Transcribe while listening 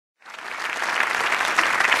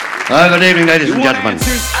Good evening, ladies and gentlemen. I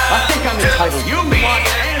think I'm entitled. You want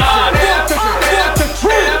answers? Want the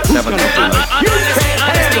truth? You can't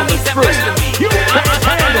handle the truth. You can't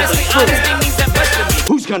handle the truth.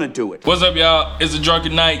 Who's gonna do it? What's up, y'all? It's the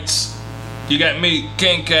Drunken Knights. You got me,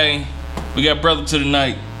 King K. We got Brother to the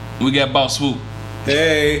Night. We got Boss Swoop.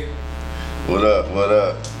 Hey. What up? What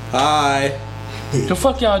up? Hi. The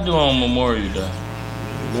fuck y'all doing on Memorial Day?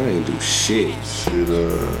 I ain't do shit. Shit,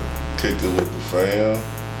 kicked it with the fam.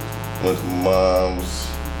 Went to mom's.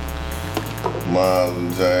 Mom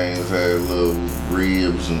and James had little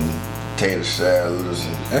ribs and tater salads.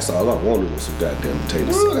 And That's all I wanted was some goddamn potato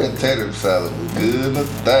ooh, salad. that tater salad was good as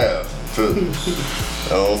damn.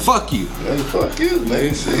 Fuck you. Hey, fuck you,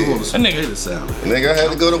 man. I want some That nigga- potato salad. Nigga, I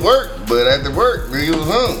had to go to work, but after work, nigga was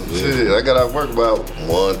hungry. Shit, I got out work about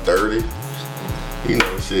 1:30. You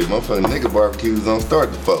know, shit, motherfucking nigga barbecues don't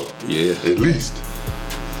start to 4. Yeah. At least.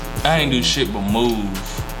 I ain't do shit but move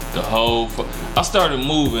the whole. I started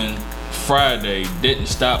moving Friday, didn't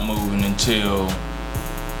stop moving until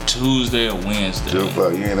Tuesday or Wednesday. Joe,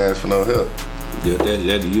 you ain't asked for no help. Yeah,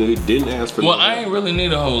 that you didn't ask for. Well, no I help. ain't really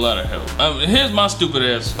need a whole lot of help. Here's my stupid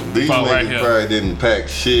ass These fault niggas right here. probably didn't pack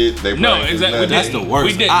shit. They No, probably exactly. did That's nothing. the worst.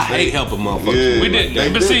 We didn't. I hate helping motherfuckers. Yeah, We didn't.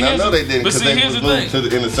 They But see, didn't. I here's know the- they didn't but because see, they here's was the moving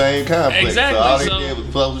thing. in the same complex. Exactly, So all they so- did was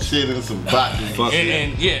throw the shit in some boxes. Fuck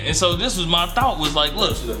And so this was my thought was like,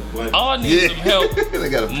 look, all I need some help They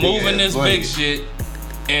got a big moving ass this blanket. big shit.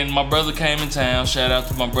 And my brother came in town. Shout out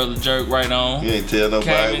to my brother Jerk right on. You ain't tell Came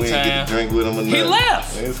nobody in we ain't get town. to drink with him or nothing. He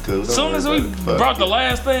left. It's cool. As soon as we brought the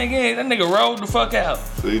last thing in, that nigga rolled the fuck out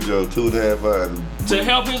So he drove 2.5 hours to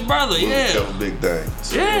help his brother. with a Yeah, couple big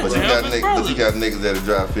things. yeah, But to you help got his niggas. brother. But you got niggas that'll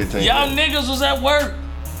drive 15. Y'all minutes. niggas was at work.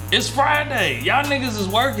 It's Friday. Y'all niggas is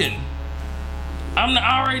working.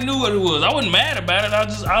 I already knew what it was. I wasn't mad about it.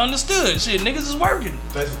 I understood. Shit, niggas is working.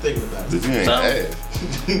 Thanks for thinking about it. But you ain't So- asked.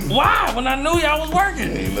 Why? When I knew y'all was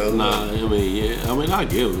working. You know, Nah, I mean, yeah. I mean, I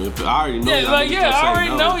give him. I already know. Yeah, y'all like niggas yeah, gonna I say already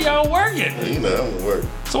no. know y'all working. you know, I'm gonna work.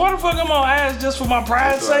 So why the fuck I'm gonna ask just for my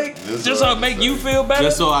pride's That's sake? right. That's Just what so I it make say. you feel better?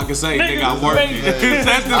 Just so I can say, nigga, I Niggas work. make-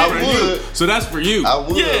 That's just I for you. would. So that's for you. I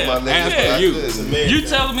would, Yeah, my nigga. ask but for I you. couldn't. Man, You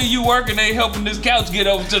telling me you working, they helping this couch get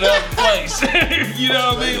over to the other place. You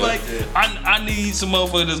know what I mean? Like, I need some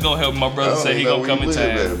motherfucker that's gonna help my I brother don't say he even know gonna where come you in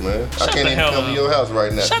live town. at, man. Shut I the can't even hell come to up. your house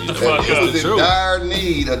right now. Shut the If fuck you up. was It's the in truth. dire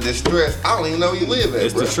need of distress, I don't even know where you live at,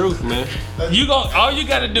 It's bro. the truth, man. All you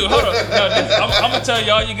gotta do, hold on. No, I'm gonna tell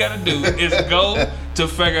you all you gotta do is go to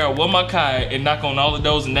figure out where my car at and knock on all the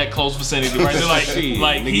doors in that close vicinity. Right there, like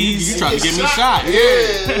Nigga, he's you trying to get me shot? Yeah.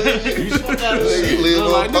 You live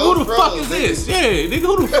I'm like, on nigga, who the both fuck roads, is this? Yeah, nigga,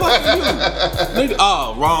 who the fuck are you? Nigga,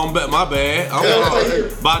 oh, wrong, but my bad.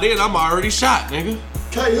 By then, I'm already shot, nigga.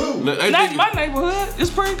 K who? not my neighborhood. It's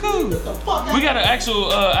pretty cool. We got an actual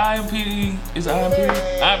IMPD. It's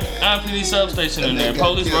IMPD substation in there.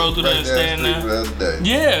 Police rolled through there and stand there.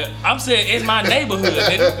 Yeah, I'm saying it's my neighborhood.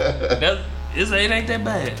 Nigga. It ain't that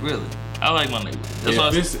bad, really. I like my neighborhood. That's why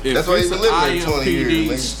If That's why it's you an been living there 20 years, IMPD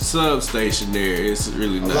nigga. substation there, it's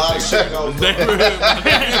really A lot of shit nothing. goes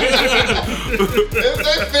on. If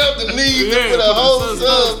they felt the need to Yeah, put a whole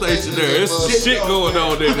substation there. It's substation, shit going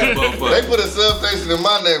on in that they motherfucker. put a substation in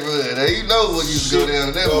my neighborhood. Hey, you know what used to go down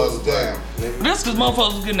in that Goes motherfucker. down, nigga. that's because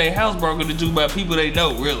motherfuckers was getting their house broken into by people they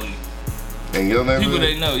know, really. And your neighborhood? People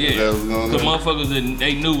they know, yeah. That was going Because on? motherfuckers that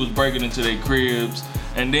they knew was breaking into their cribs.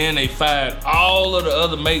 And then they fired all of the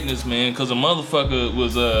other maintenance men because a motherfucker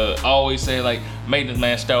was always saying like, maintenance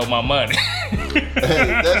man stole my money. Hey,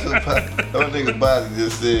 that's what that nigga body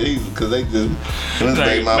just said. Because they just, his Like,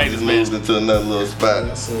 baby mama made just his moved into another little spot.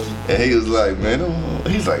 And he was like, man,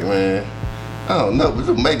 he's like, man, I don't know, but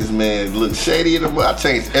the maintenance man looked shady in the I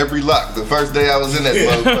changed every lock the first day I was in that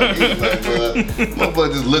motherfucker. He was like, bro,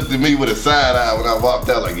 motherfucker just looked at me with a side eye when I walked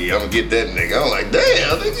out, like, yeah, I'm gonna get that nigga. I'm like,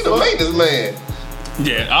 damn, nigga, you the maintenance man.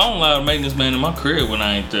 Yeah, I don't allow the maintenance man in my crib when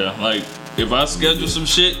I ain't there. Like, if I schedule some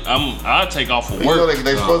shit, I take off for You know work.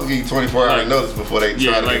 they supposed to give you 24 hour Like, notice before they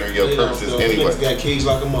yeah, try to like- enter your premises anyway. Niggas got keys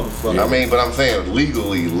like a motherfucker. I mean, but I'm saying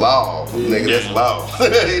legally, law, nigga, that's Yeah. law.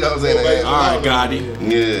 You know what I'm saying? All right, Gotti.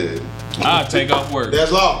 Yeah. I take off work.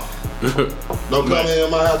 That's law. Don't come in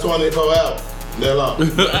my house 24 hours. That's law.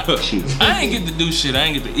 I ain't get to do shit. I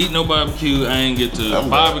ain't get to eat no barbecue. I ain't get to I'm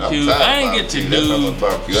barbecue. tired of I ain't get to barbecue. That's how do much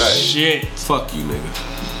barbecue I ate. shit. Fuck you, nigga.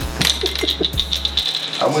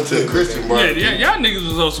 I went to a Christian barbecue. Yeah, y'all niggas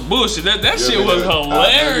was on some bullshit. That Yeah, shit man, was I've been to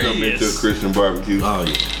a hilarious. Christian barbecue. Oh,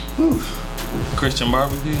 yeah. Christian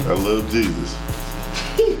barbecue. I love Jesus.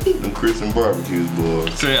 Them Christian barbecues, boy.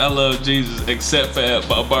 Say I love Jesus except for at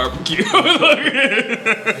a barbecue.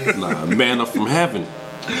 Nah, manna from heaven.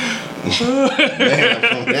 Man,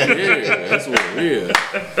 Yeah, that's what it is.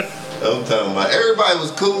 I'm talking about everybody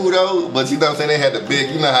was cool though, but you know what I'm saying, they had the big,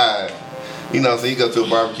 you know how, you know, so you go to a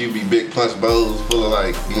barbecue, be big punch bowls full of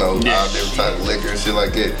like, you know, all different type of liquor and shit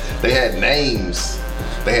like that. They had names.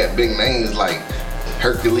 They had big names like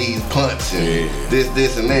Hercules Punch and this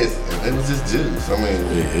and this. And it was just juice. I mean,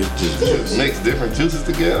 it's just juice. Mix different juices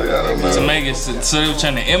together. I don't know. To make it, so they were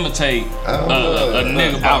trying to imitate a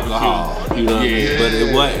nigga alcohol. You know what I mean? But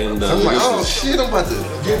it wasn't. I'm like, oh shit, I'm about to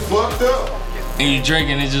get fucked up. And you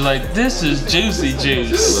drinking it just like, this is juicy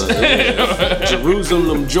juice.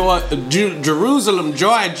 Jerusalem joy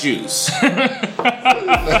juice. You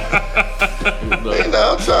know,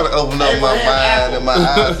 I'm trying to open up my mind and my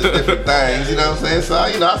eyes to different things, you know what I'm saying? So,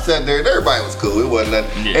 you know, I sat there and everybody was cool. It wasn't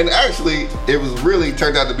nothing. Yeah. And actually, it was really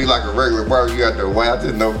turned out to be like a regular barbecue out there. Wow,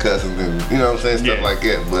 just no cussing and, you know what I'm saying? Stuff like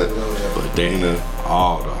that. But they know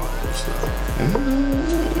all the whole stuff.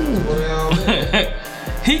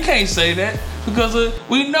 He can't say that because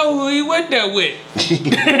we know who he went there with.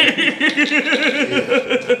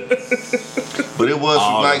 But it was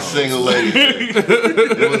some nice single ladies there.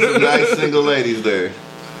 There was some nice single ladies there.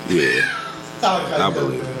 Yeah. I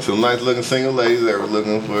believe it. Some nice looking single ladies that were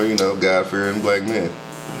looking for, you know, God-fearing black men.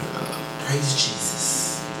 Praise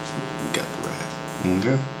Jesus. You got the right.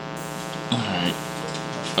 Okay.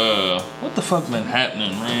 Alright. What the fuck been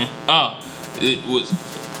happening, man? Oh, it was.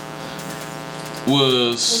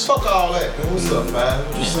 Well, fuck all that, man. What's up, man?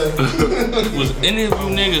 What you say? Was any of you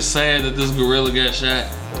niggas sad that this gorilla got shot?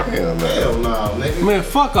 Hell no. Hell no, nigga. Man,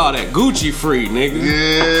 fuck all that Gucci free, nigga.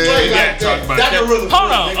 Yeah. Talk about that.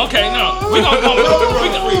 Hold on. Okay, no. We gonna come.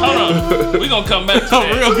 Hold on. We gonna come back to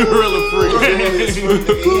that. Real gorilla free.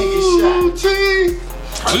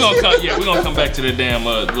 We gonna come back to the damn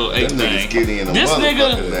little ape thing. This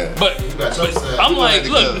nigga, but I'm like,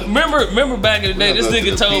 look, remember back in the day, this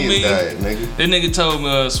nigga told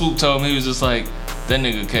me, Swoop told me, he was just like, that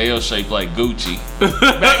nigga KO shaped like Gucci.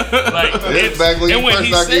 Back when you first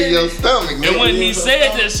started getting your stomach. And when he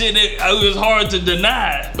said that shit, it was hard to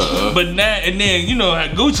deny. But now, and then, you know how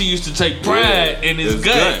Gucci used to take pride in his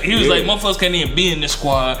gut. He was like, motherfuckers can't even be in this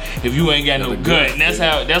squad if you ain't got no gut. And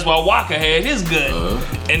that's why Walker had his gut.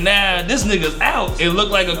 And now this nigga's out. It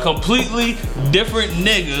looked like a completely different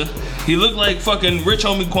nigga. He looked like fucking Rich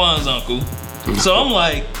Homie Quan's uncle. So I'm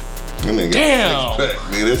like, damn.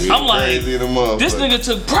 I'm like, this nigga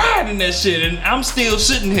took pride in that shit, and I'm still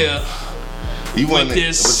sitting here. But you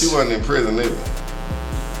wasn't in prison either.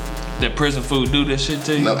 That prison food do that shit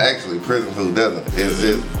to you? No, actually, prison food doesn't. It's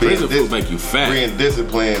just prison food make you fat. Being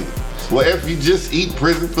disciplined. Well, if you just eat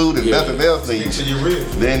prison food and nothing else, then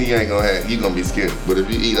you ain't gonna have. You gonna be scared. But if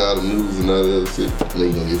you eat all the noodles and all the other shit, then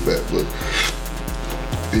you gonna get fat. But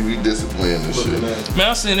if you disciplined and shit. Man,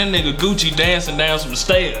 I seen that nigga Gucci dancing down some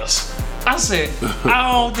stairs. I said,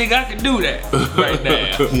 I don't think I can do that right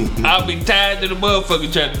now. I'll be tired to the motherfucker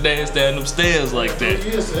trying to dance down them stairs like that.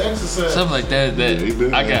 Something like that.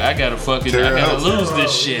 I gotta lose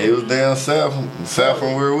this shit. He was down south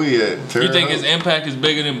from where we at. You think his impact is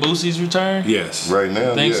bigger than Boosie's return? Yes. Right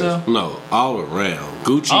now, think so? No, all around.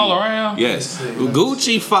 Gucci. All around? Yes.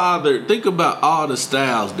 Gucci fathered, think about all the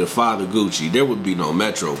styles that father Gucci. There would be no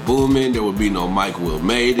Metro Boomin, there would be no Mike Will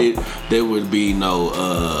Made It, there would be no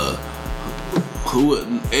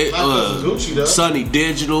Sunny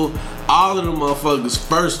Digital. All of them motherfuckers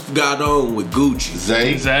first got on with Gucci.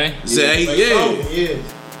 Zay, yeah.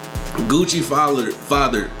 Gucci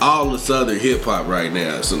fathered all the southern hip hop right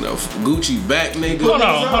now. So no, Gucci back, nigga. Hold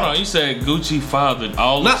on. You said Gucci fathered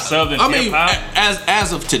all the southern hip hop.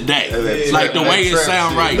 As of today, like the way it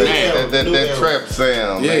sound right now. That trap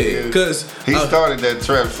sound. Yeah, because he started that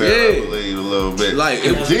trap sound, I believe, a little bit. Like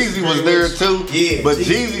Jeezy was there too, but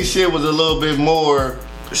Jeezy shit was a little bit more.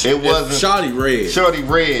 It wasn't Shorty Red.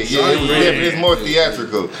 Yeah, it was different. It's more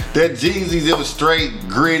theatrical. That Jeezy's, it was straight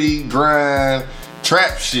gritty grind.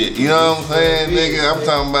 Trap shit, you know what I'm saying, nigga? I'm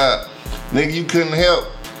talking about, nigga, you couldn't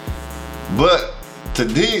help but to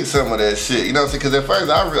dig some of that shit, you know what I'm saying? Because at first,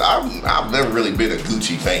 I've never really been a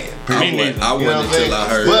Gucci fan. I wasn't until I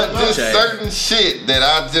heard. But just certain shit that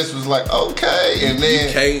I just was like, okay, and then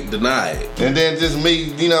you can't deny it. And then just me,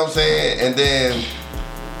 you know what I'm saying? And then,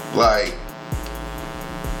 like,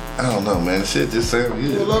 I don't know, man, the shit just sounded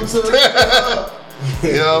good. You know what I'm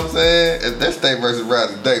saying? That State versus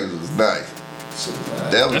Rodney Davis was nice.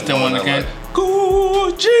 That's the one that came.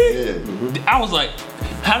 Gucci. Yeah. I was like,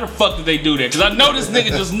 how the fuck did they do that? Because I know this nigga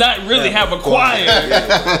does not really have a choir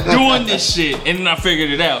doing this shit, and then I figured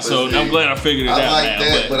it out. So I'm glad I figured it out. I like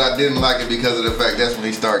that, but I didn't like it because of the fact that's when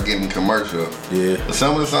he started getting commercial. Yeah.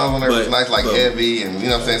 Some of the songs on there was nice, like Heavy, and you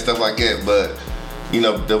know what I'm saying, stuff like that. But you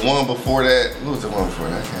know, the one before that, what was the one before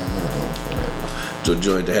that? I can't remember the one before that. The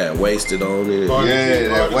joint that had wasted on it. Yeah,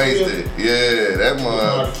 that wasted. Yeah, that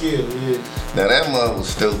mother. Now that mother was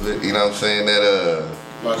stupid. You know what I'm saying? That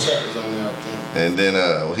My chat was on there. I think. And then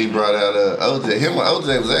he brought out OJ. Him and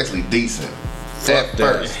OJ was actually decent. At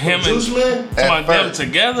first. Him Juice Man? and them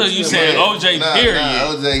together, you saying OJ period.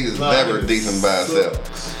 Nah, OJ is never decent by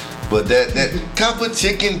himself. But that cup of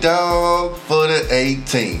chicken dog for the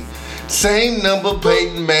 18. Same number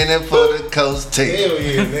Peyton Manning for the coast team. Hell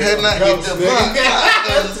yeah, man. And I hit the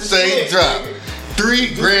box. Same drop.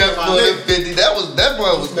 3 grams for the 50. That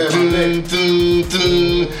boy was dun, dun, dun,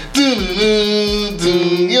 dun, dun,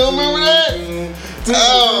 dun. You don't remember that?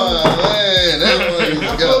 Oh man, that boy used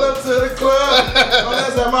to go. Pull up to the club. Oh,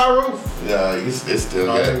 that's at my roof. Yeah, it's still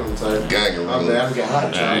got ganging. I'm getting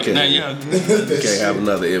hot. You can't have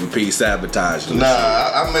another MP sabotaging. Nah,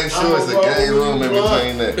 I make sure it's a gang room in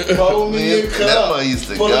between that. Hold me a cup. That boy used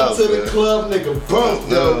to Pull go. up to the club, nigga. Bump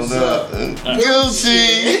those up.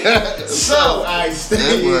 Gucci. So iced.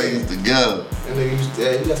 That boy used to go.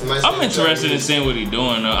 I'm interested in seeing what he's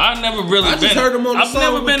doing though. I've never really I just heard him on the I've song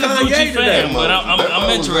never been a with Kanye Gucci fan, but I'm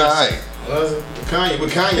interested. Kanye. It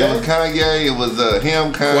was Kanye. It was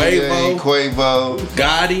him, Kanye, Quavo,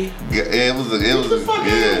 Gotti. It was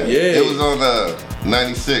It was on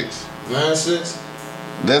 96. 96.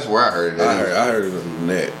 That's where I heard it. I heard it on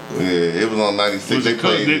the net. Yeah, it was on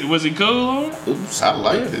 96. Was he cool on it? Oops, I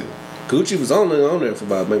liked it. Gucci was on there for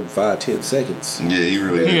about maybe 5-10 seconds. Yeah, he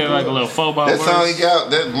really He did. had like a little 4-ball. That song he got,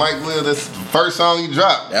 that Mike Will, that's the first song he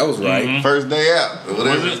dropped. That was right. First day out.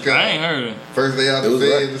 Whatever it's called. I ain't heard it. First day out the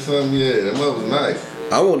feds or something. Yeah, that mother was nice.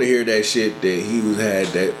 I want to hear that shit that he had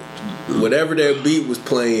that whatever that beat was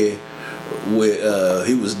playing with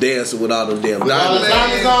he was dancing with all them damn diamonds.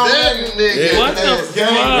 That nigga. What the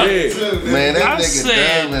fuck? Yeah. Man, that I nigga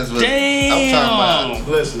said, diamonds was. damn. I'm talking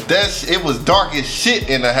about. Listen. It was dark as shit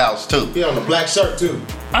in the house too. He on the black shirt too.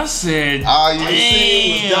 I said, All you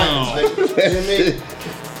See, it was diamonds, nigga. You know what I mean?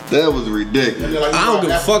 That was ridiculous. Like, I don't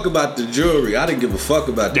give a fuck about the jewelry. I didn't give a fuck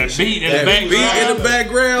about that beat in the that background. beat in the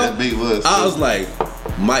background. That beat was. I was like,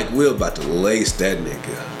 Mike Will about to lace that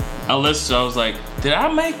nigga. I listened. I was like, did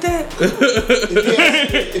I make that?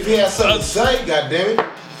 If he had something to say, goddammit.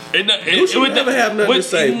 Gucci would never have nothing to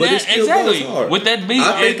say, but it still goes hard. With that beat,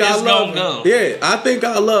 I think it's gonna go. Yeah, I think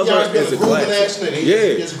I love her as a classic. Yeah,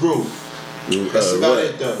 his groove. That's about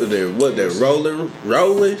it, though. What they're rolling?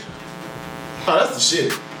 Oh, that's the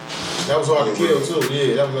shit. That was hard to kill too.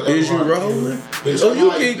 Yeah, that was. Is you rolling? Bitch, Oh, you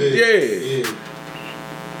like geeked? big. Yeah.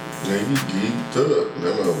 Man, you geeked up.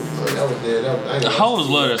 That was nice. That was dead. I always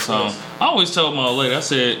love that song. I always told my old lady, I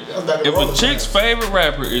said, if a chick's favorite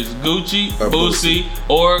rapper is Gucci, Boosie,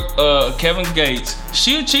 or Kevin Gates,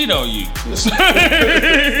 she'll cheat on you.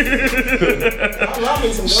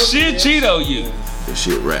 She'll cheat on you. That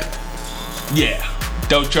shit rap. Yeah.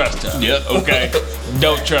 Don't trust her. Yep. Okay.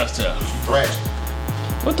 Don't trust her. Ratchet.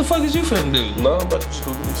 What the fuck is you finna do? No, I'm about to just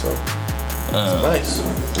go get me something. Nice.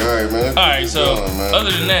 All right, man. All right, so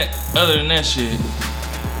other than that shit,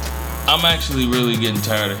 I'm actually really getting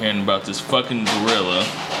tired of hearing about this fucking gorilla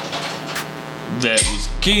that was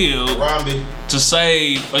killed Harambe. to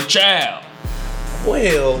save a child.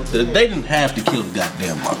 Well, they didn't have to kill the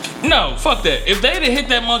goddamn monkey. No, fuck that. If they'd have hit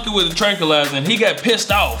that monkey with a tranquilizer and he got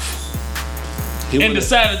pissed off and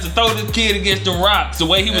decided to throw the kid against the rocks the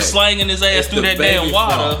way he was slanging his ass through that damn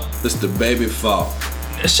water. It's the baby fault.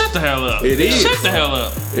 Shut the hell up. It is. Shut the hell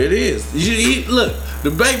up. It is. Look,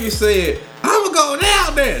 the baby said, "I'ma go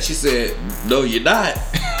down there." She said, "No, you're not.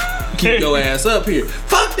 Keep your ass up here."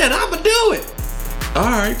 Fuck that. I'ma do it. All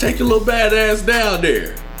right, take your little bad ass down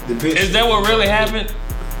there. Is that what really happened?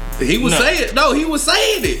 He was saying, no, he was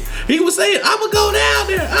saying it. He was saying, "I'ma go down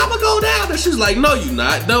there. I'ma go down there." She's like, "No, you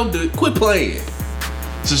not. Don't do it. Quit playing."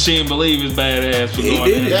 So she didn't believe his bad ass for He going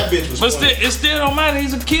did there. That bitch was. But it still don't matter.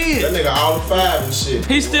 He's a kid. That nigga all 5 and shit.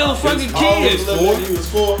 He's still a fucking All kid. those little niggas he was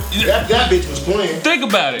 4. That bitch was playing. Think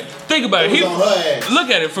about it. Think about it. It was on her ass.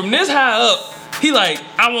 Look at it from this high up. He like,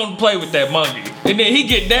 I want to play with that monkey, and then he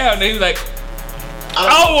get down there. He like, I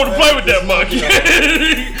don't want to play with that monkey.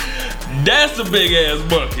 That's a big ass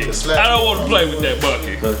monkey. I don't want to play with that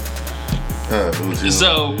monkey.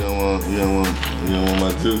 So you don't want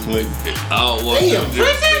my juice, nigga. I don't want Damn,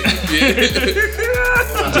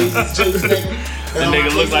 The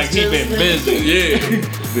nigga look like he been busy. Yeah.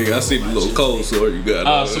 Nigga, I see the little cold sore you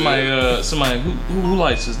got. Somebody who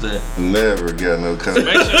lights is that? Never got no color.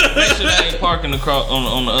 Make sure they ain't parking across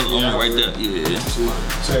on the other on the right there. Yeah.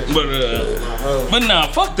 But nah,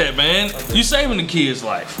 fuck that, man. You saving the kid's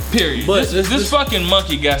life. Period. But this fucking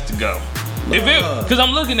monkey got to go. Cause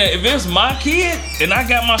I'm looking at if it's my kid and I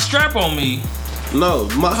got my strap on me, No,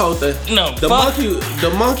 my whole thing. No,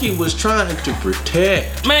 the monkey was trying to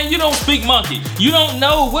protect. Man, you don't speak monkey. You don't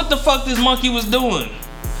know what the fuck this monkey was doing.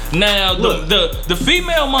 Now, the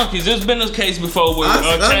female monkeys, there's been a case before where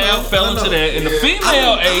a child fell into that, and the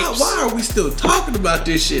female apes. Why are we still talking about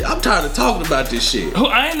this shit? I'm tired of talking about this shit.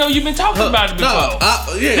 I didn't know you've been talking about it before.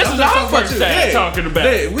 This is our first time talking about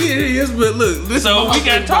it. It is, but look. So we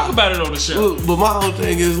gotta talk about it on the show. Look, but my whole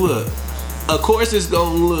thing is, look, of course it's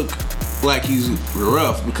gonna look like he's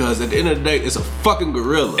rough because at the end of the day, it's a fucking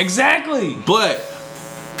gorilla. Exactly. But,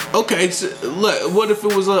 okay, so, look, what if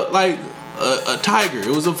it was a tiger?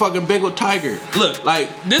 It was a fucking Bengal tiger. Look, like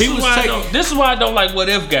this is why I don't like what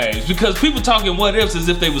if games, because people talking what ifs as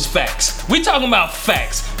if they was facts. We talking about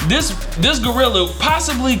facts. This gorilla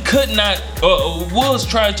possibly could not was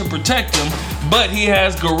trying to protect him, but he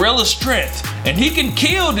has gorilla strength and he can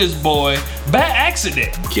kill this boy by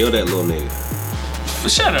accident. Kill that little nigga.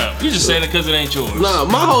 Shut up. You just saying it because it ain't yours. Nah,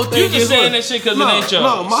 my whole thing is you just saying that shit because it ain't yours.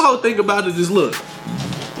 No, my whole thing about it is, look,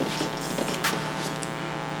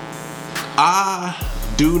 I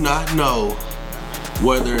do not know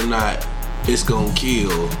whether or not it's gonna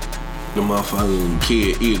kill the motherfucking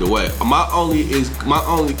kid either way. My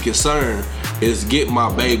only concern is get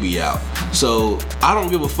my baby out. So I don't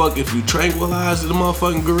give a fuck if you tranquilize the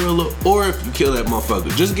motherfucking gorilla or if you kill that motherfucker.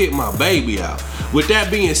 Just get my baby out. With that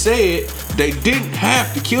being said, they didn't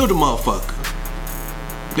have to kill the motherfucker.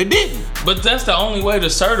 They didn't. But that's the only way to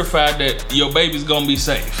certify that your baby's gonna be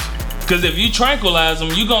safe. Because if you tranquilize them,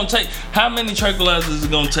 you gonna take, how many tranquilizers is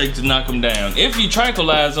it gonna take to knock them down? If you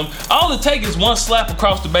tranquilize them, all it takes is one slap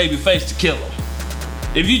across the baby face to kill him.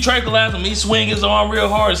 If you tranquilize him, he swing his arm real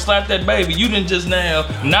hard and slap that baby, you done just now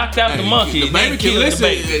knocked out the monkey. The baby can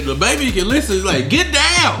listen. The baby can listen. Like, get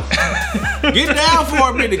down. Get down for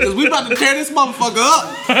a minute, because we about to tear this motherfucker up.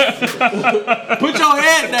 Put your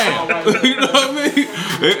head down. You know what I mean?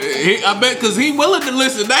 I bet because he willing to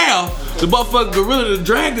listen now. The motherfucking gorilla to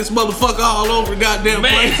drag this motherfucker all over the goddamn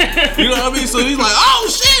place. You know what I mean? So he's like, oh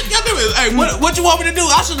shit, goddamn it. Hey, what you want me to do?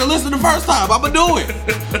 I should have listened the first time. I'ma do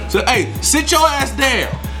it. So hey, sit your ass down.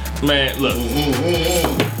 Man, look.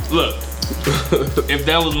 If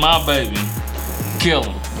that was my baby, kill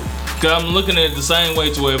him. Cause I'm looking at it the same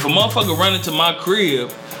way to where if a motherfucker run into my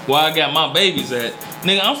crib where I got my babies at,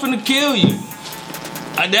 nigga, I'm finna kill you.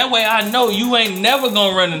 That way I know you ain't never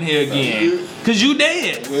gonna run in here again. Cause you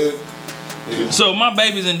dead. So my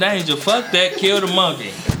baby's in danger. Fuck that, kill the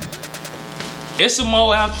monkey. It's some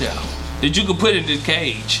more out there that you can put in the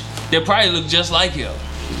cage that probably look just like him.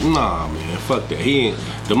 Nah, man, fuck that.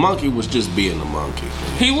 The monkey was just being a monkey.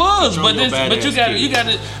 He was, but you got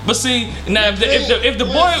to. But see, now if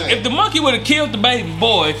the monkey would have killed the baby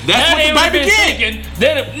boy, that's what the baby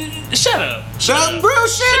did. Shut up, real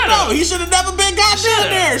shit though. He should have never been got down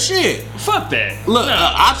there. Shit. Fuck that. Look,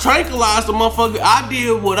 I tranquilized the motherfucker. I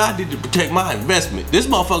did what I did to protect my investment. This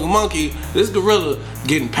motherfucking monkey, this gorilla,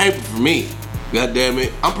 getting paper for me. God damn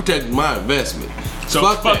it, I'm protecting my investment. So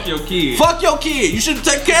fuck your kid. Fuck your kid. You should have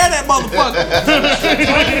taken care of that motherfucker.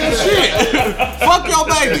 Shit. Fuck your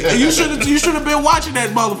baby. You should have been watching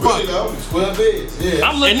that motherfucker. Yeah.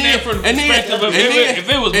 I'm looking at it from the perspective of if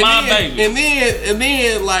it was my baby. And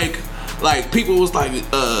then like people was like,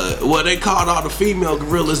 well, they called all the female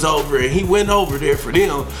gorillas over and he went over there for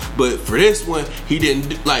them, but for this one he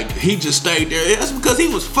didn't. Like, he just stayed there. That's because he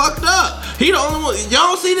was fucked up. He the only one.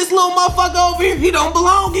 Y'all see this little motherfucker over here? He don't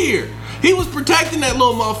belong here. He was protecting that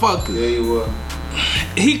little motherfucker. Yeah, he was.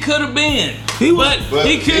 He could have been. But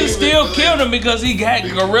he could have still killed him because he got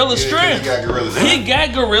gorilla strength. He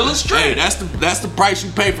got gorilla strength. Hey, that's the price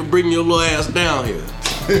you pay for bringing your little ass down here.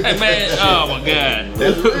 Hey man, oh my God.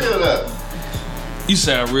 That's real though. You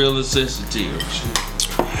sound real insensitive.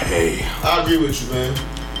 Hey. I agree with you, man.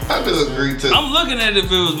 I just agree too. I'm looking at it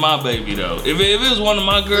if it was my baby though. If it was one of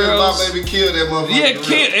my girls, my baby kill that motherfucker. Yeah,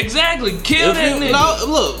 kill that nigga. No,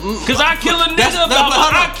 look, cause I kill a nigga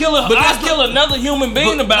I kill another human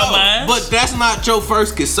being about mine. But that's not your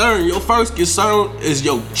first concern. Your first concern is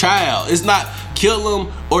your child. It's not kill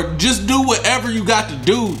him or just do whatever you got to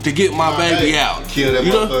do to get my baby out. Kill that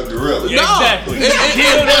motherfucking gorilla. Yeah, exactly.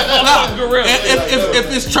 Kill that motherfucking gorilla. If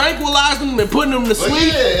it's tranquilizing them and putting them to sleep,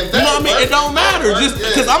 you know what I mean? It don't matter. Just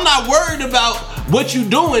because I'm not worried about what you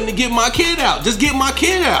doing to get my kid out. Just get my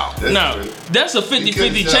kid out. That's a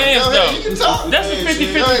 50-50 chance though. That's a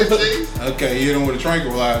 50-50. Okay, you don't want to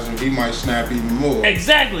tranquilize him, he might snap even more.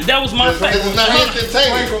 Exactly. That was my fact. It's not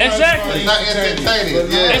instantaneous. Exactly. It's not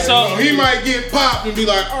instantaneous. Yeah. So he might get popped and be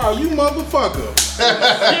like, oh, you motherfucker.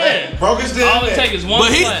 Yeah. Broke his damn All it takes is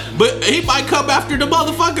one slap. But he might come after the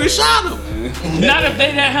motherfucker that shot him. Not if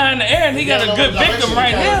they that high in the air and he got a good victim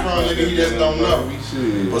right now. He just don't know.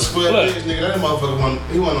 But square bitch, nigga, that motherfucker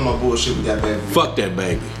he wasn't on no bullshit with that baby. Fuck that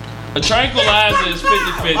baby. A tranquilizer is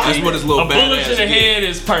 50-50. That's what his little a bullet to the badass head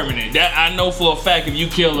is permanent. That I know for a fact. If you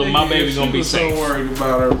kill him, my baby gonna be safe. So worried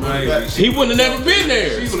about her baby. He wouldn't have never been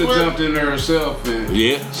there. She would have jumped in there herself and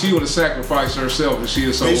she would have sacrificed herself if she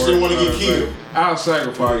is so worried. They still want to get killed. I'll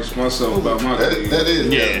sacrifice myself about my baby. That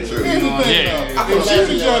is true.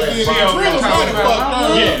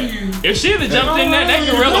 If she'd have jumped in there, that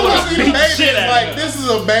gorilla would have beat the shit out of her. This is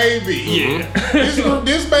a baby. Yeah.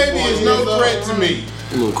 This baby is no threat to me.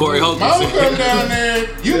 Little Corey Holcomb. Mama come down there,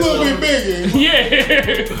 you a little bit bigger.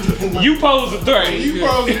 Yeah. You pose a threat.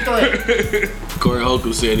 Corey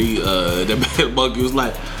Holcomb said that bad monkey was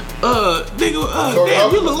like, nigga,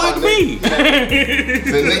 damn, you look like me.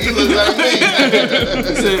 Nigga, you look like me.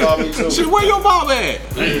 Said, where your mom at?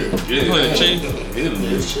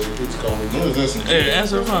 Hey,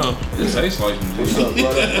 answer the phone. It tastes like What's up,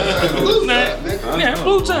 brother? Yeah,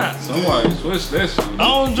 blue top. somebody switch that shit. I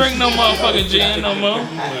don't drink no motherfucking gin no more.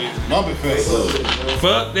 Muppet face.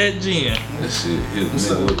 Fuck that gin. That shit hit a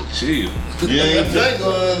nigga with a chill. You ain't drink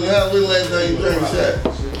how we last time you drank a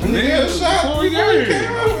shot? Nigga, shot. What was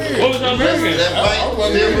y'all drinking? That pint,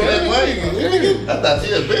 still with that pint. I thought she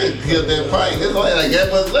had been killed that pint. There's only like that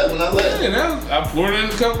much left when I left. Yeah, I poured in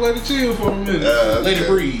a couple, let it chill for a minute. Let it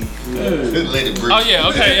breathe. Let it breathe. Oh yeah,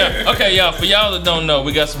 okay, y'all. For y'all that don't know,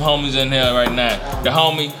 we got some homies in here right now. The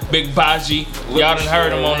homie, Big Baji. Y'all done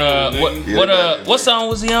heard him on what song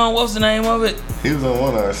was he on? What was the name of it? He was on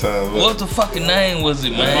one of our songs. What the fucking name was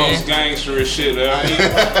it, man? Most gangster shit out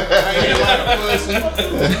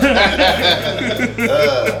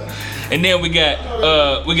And then we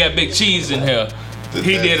got Big Cheese in here.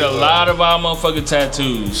 He did a lot of our motherfucking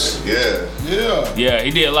tattoos. Yeah, he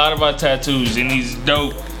did a lot of our tattoos, and he's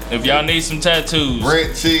dope. If y'all need some tattoos,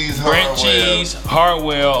 Brent Cheese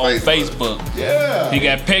Hartwell on Facebook. Yeah. He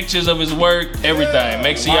got pictures of his work, everything.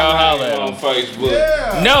 Make sure y'all holler at him. on Facebook.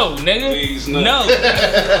 Yeah. No, nigga. Please, no.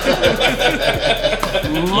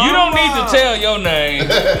 You don't need to tell your name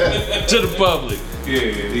to the public.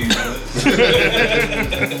 Yeah,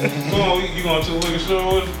 Come on, you going to the liquor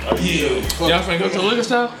store with us? Yeah. Y'all finna go to the liquor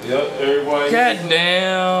store? Yep, everybody.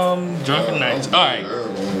 Goddamn drunken nights. All right.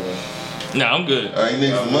 Nah, I'm good. You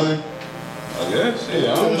need some money? I guess.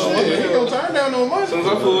 Yeah, I don't know. Shit, he gonna turn down no money. As soon as I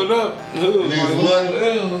pull it up, You need some money?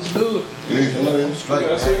 let's do it. You need some money? Damn,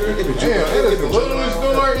 it is the littlest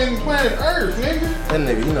door in planet Earth, nigga. That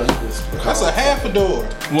nigga, you know, That's a half a door.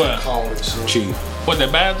 What? Chief. What, the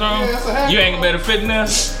bathroom? Yeah, that's a half You ain't better fit in there?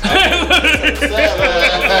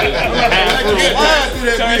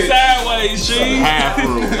 Turn sideways, Chief. Half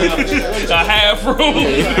room. A half room.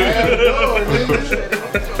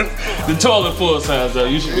 The toilet full size though.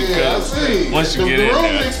 You should be Yeah, I good. see. Once you the get in room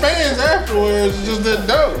there. expands afterwards. It's just that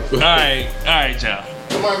dope. All right, y'all.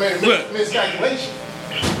 Somebody made Look. a miscalculation.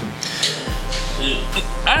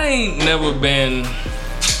 I ain't never been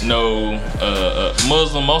no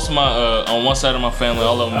Muslim. Most of my on one side of my family,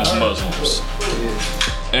 all of them is Muslims,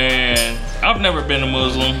 and I've never been a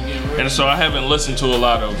Muslim, and so I haven't listened to a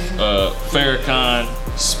lot of Farrakhan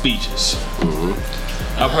speeches.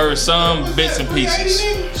 I've heard some bits and pieces.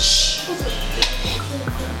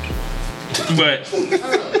 But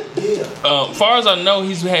far as I know,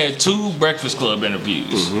 he's had 2 Breakfast Club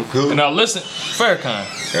interviews. And I listened, Farrakhan.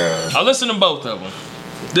 I listened to both of them.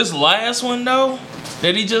 This last one though,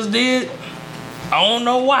 that he just did, I don't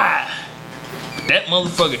know why. But that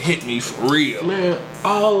motherfucker hit me for real. Man,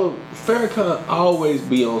 Farrakhan always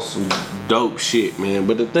be on some dope shit, man.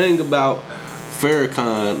 But the thing about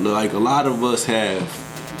Farrakhan, like a lot of us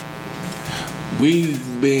we've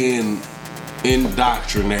been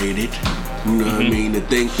indoctrinated, you know what I mean, to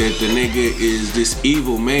think that the nigga is this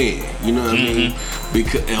evil man, you know what I mean?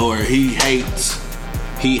 Because or he hates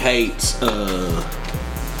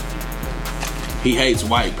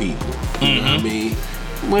white people, you know what I mean?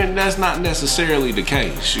 When that's not necessarily the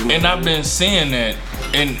case, you know. And I've been seeing that,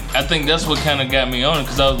 and I think that's what kind of got me on it,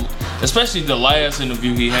 because especially the last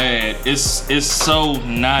interview he had, it's so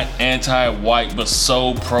not anti-white, but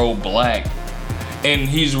so pro-black. And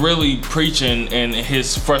he's really preaching in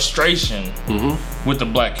his frustration with the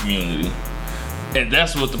black community. And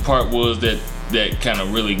that's what the part was that kind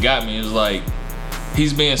of really got me. It was like,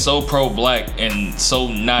 he's being so pro-black and so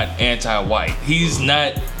not anti-white. He's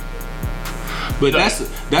not. But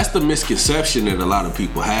that's the misconception that a lot of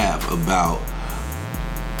people have about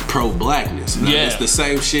pro-blackness. Now, Yeah. it's the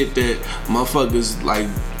same shit that motherfuckers like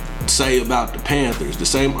say about the Panthers. The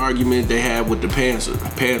same argument they had with the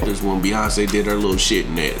Panthers when Beyonce did her little shit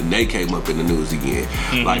and they came up in the news again.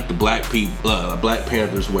 Mm-hmm. Like the Black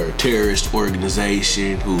Panthers were a terrorist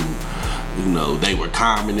organization who, you know, they were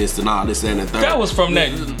communists and all this and the third. That was from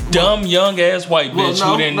that dumb young ass white bitch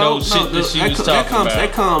who didn't know shit that she was talking about.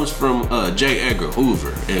 That comes from J. Edgar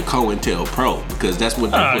Hoover and COINTELPRO, because that's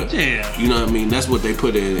what they put. Yeah. You know what I mean? That's what they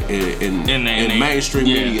put in mainstream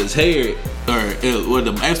media's head.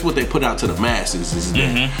 That's what they put out to the masses is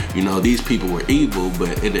that, you know, these people were evil,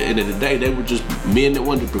 but at the end of the day, they were just men that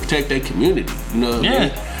wanted to protect their community. You know what I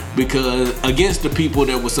mean? Because against the people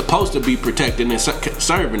that were supposed to be protecting and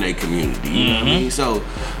serving their community. You know what I mean? So,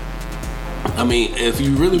 I mean, if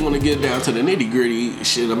you really want to get down to the nitty gritty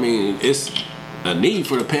shit, I mean, it's a need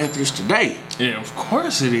for the Panthers today. Yeah, of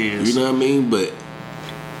course it is. You know what I mean? But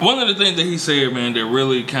one of the things that he said, man, that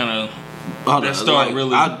really kind of I'll just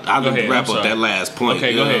wrap up that last point.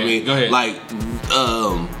 Okay, go ahead. I mean? Go ahead. Like,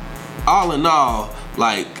 all in all,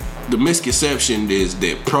 like, the misconception is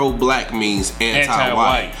that pro-black means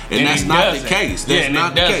anti-white. And that's not the case. That's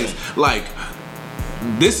not the case. Like,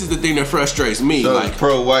 this is the thing that frustrates me. So like,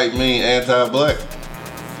 pro-white mean anti-black?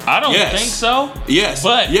 I don't think so. Yes.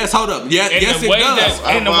 But hold up. Yes, it does.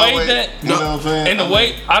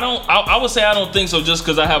 I would say I don't think so just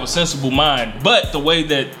because I have a sensible mind. But the way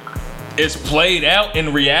that it's played out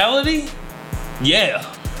in reality, yeah.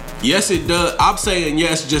 Yes, it does. I'm saying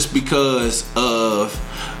yes just because of,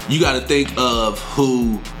 you got to think of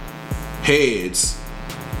who heads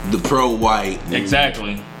the pro-white.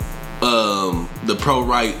 Exactly. The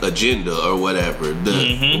pro-right agenda or whatever.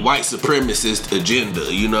 The white supremacist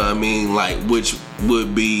agenda, you know what I mean? Like, which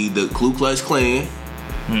would be the Ku Klux Klan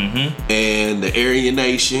and the Aryan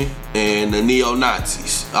Nation and the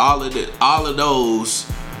neo-Nazis. All of those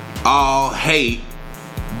all hate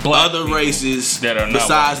black other races that are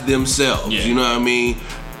besides themselves. You know what I mean?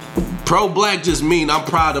 Pro-black just mean I'm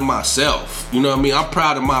proud of myself. You know what I mean? I'm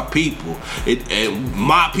proud of my people. And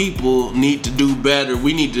my people need to do better.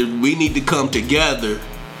 We need to come together.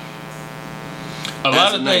 A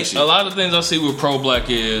lot of things I see with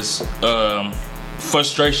pro-black is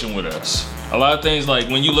frustration with us. A lot of things, like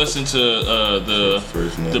when you listen to the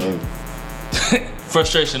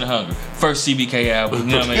Frustration and Hunger, first CBK album,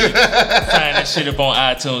 you know what I mean? Find that shit up on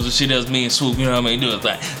iTunes and shit does me and Swoop, you know what I mean? Do it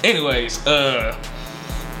like. Anyways,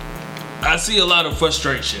 I see a lot of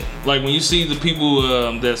frustration. Like when you see the people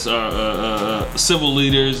that's civil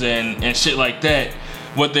leaders and shit like that,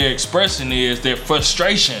 what they're expressing is their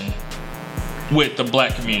frustration with the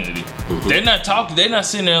black community. They're not talking. They're not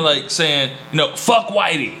sitting there like saying, you know, fuck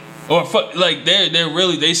whitey. Or fuck, like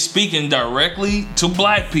they speaking directly to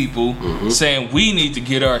black people, saying we need to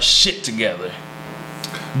get our shit together.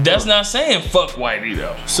 That's not saying fuck whitey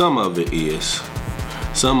though. Some of it is,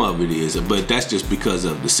 but that's just because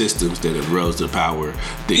of the systems that have rose to power.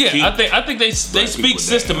 I think they speak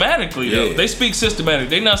systematically though. Yeah. They speak systematically.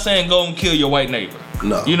 They're not saying go and kill your white neighbor.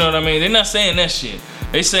 No, you know what I mean. They're not saying that shit.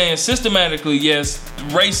 They saying systematically, yes,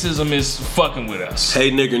 racism is fucking with us. Hey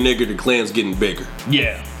nigger, the Klan's getting bigger.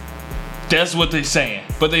 Yeah. That's what they saying,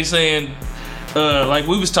 but they saying, like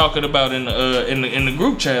we was talking about in the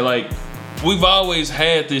group chat, like we've always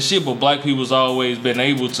had this shit, but black people's always been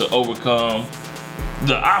able to overcome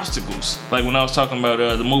the obstacles. Like when I was talking about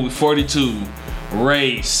the movie 42,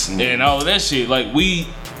 race, and all of that shit. Like we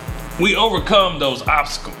overcome those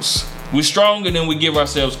obstacles. We're stronger than we give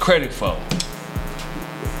ourselves credit for.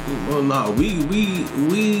 Well, no, we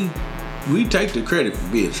take the credit for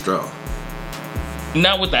being strong.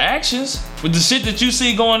 Not with the actions. With the shit that you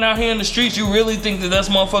see going out here in the streets, you really think that that's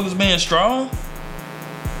motherfuckers being strong?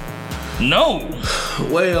 No.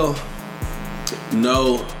 Well,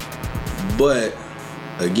 no. But,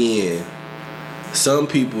 again, some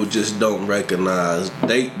people just don't recognize.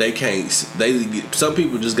 Some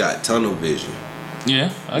people just got tunnel vision.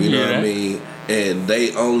 Yeah, I get that. You know what I mean? And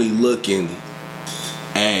they only looking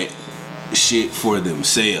at shit for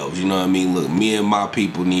themselves, you know what I mean? Look, me and my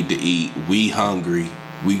people need to eat. We hungry.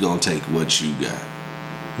 We gonna take what you got.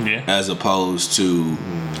 Yeah. As opposed to,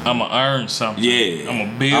 I'ma earn something. Yeah.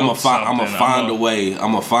 I'ma build something. I'ma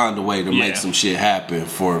find a way to make some shit happen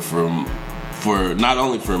for not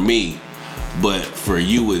only for me, but for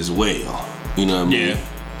you as well. You know what I mean? Yeah.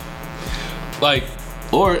 Like,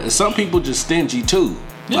 or some people just stingy too.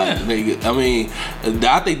 Yeah. Like,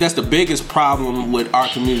 I think that's the biggest problem with our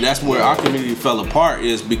community. That's where our community fell apart,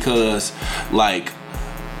 is because, like,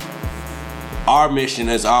 our mission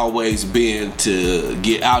has always been to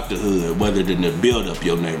get out the hood rather than to build up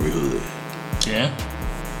your neighborhood. Yeah.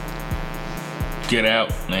 Get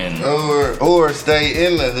out and or stay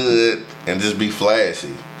in the hood and just be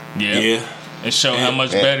flashy. Yeah. And show how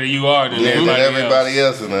much better you are than everybody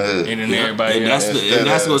else in the hood. And then everybody else. And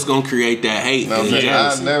that's what's gonna create that hate.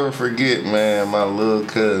 I'll never forget, man, my little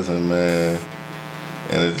cousin, man.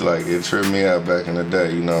 And it's like, it tripped me out back in the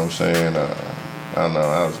day, you know what I'm saying? I don't know,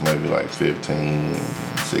 I was maybe like 15,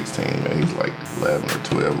 16, man. He was like 11 or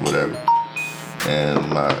 12, whatever. And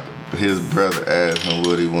his brother asked him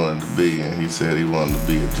what he wanted to be, and he said he wanted to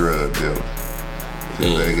be a drug dealer.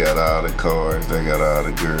 They got all the cars, they got all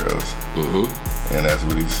the girls. And that's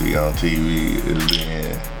what he see on TV.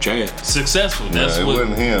 Successful. That's it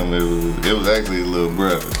wasn't him. It was actually his little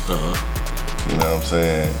brother. You know what I'm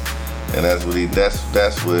saying? And that's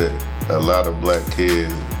what a lot of black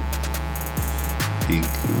kids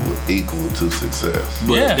equal to success.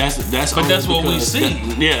 But that's what we see.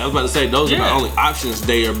 I was about to say those are the only options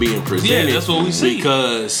they are being presented. Yeah, that's what we see.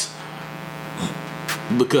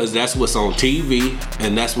 Because that's what's on TV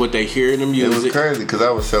and that's what they hear in the music. It was crazy because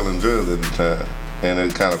I was selling drugs at the time, and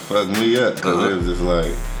it kind of fucked me up because it was just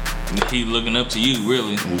like he looking up to you,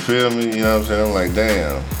 really. You feel me? You know what I'm saying? I'm like,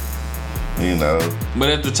 damn. You know. But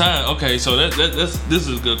at the time, okay, so this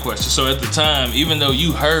is a good question. So at the time, even though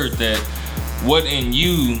you heard that, what in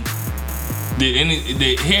you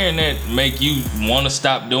did hearing that make you want to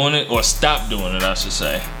stop doing it or stop doing it? I should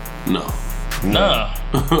say. No.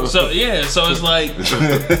 So it's like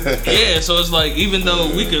so it's like even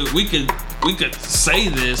though we could say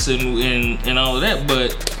this and all of that,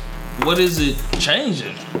 but what is it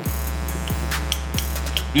changing?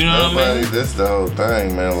 You know what I mean? That's the whole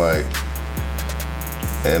thing, man. Like,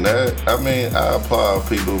 and that, I mean, I applaud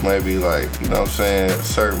people maybe like, you know what I'm saying,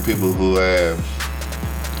 certain people who have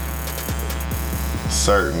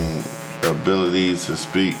certain abilities to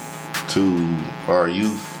speak to our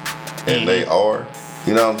youth. And they are,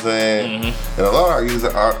 you know what I'm saying? And a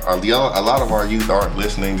lot of our youth aren't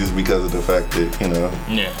listening just because of the fact that, you know,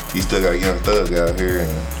 you still got Young Thug out here and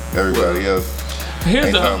everybody else.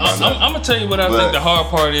 I'm gonna tell you what I think the hard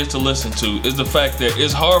part is to listen to is the fact that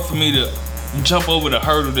it's hard for me to jump over the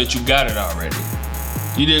hurdle that you got it already.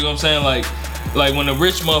 You dig what I'm saying? Like when the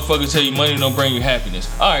rich motherfuckers tell you money don't bring you happiness.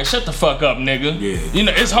 All right, shut the fuck up, nigga. Yeah. You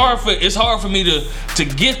know, it's hard for me to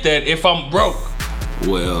get that if I'm broke.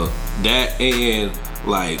 Well, that and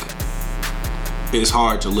like it's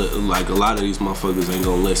hard to like a lot of these motherfuckers ain't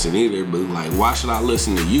gonna listen either. But like, why should I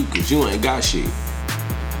listen to you? Cause you ain't got shit,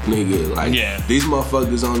 nigga. Like these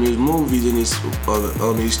motherfuckers on these movies and these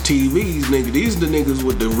on these TVs, nigga. These the niggas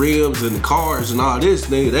with the ribs and the cars and all this,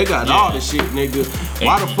 nigga. They got all the shit, nigga.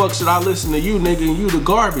 Why the fuck should I listen to you, nigga? And you the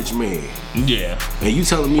garbage man. Yeah. And you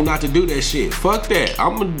telling me not to do that shit. Fuck that.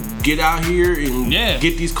 I'm gonna get out here and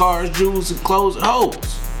get these cars, jewels, and clothes and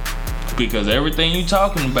hoes. Because everything you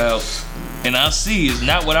talking about and I see is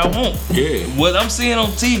not what I want. Yeah. What I'm seeing on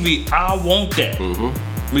TV, I want that.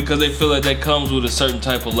 Because they feel like that comes with a certain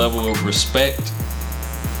type of level of respect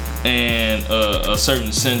and a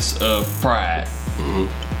certain sense of pride.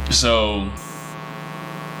 So,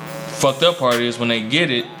 fucked up part is when they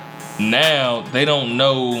get it, now they don't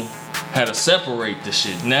know how to separate the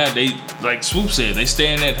shit. Now they, like Swoop said, they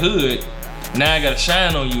stay in that hood. Now I gotta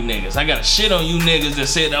shine on you niggas. I gotta shit on you niggas that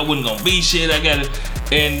said I wasn't gonna be shit.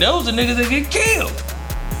 And those are niggas that get killed.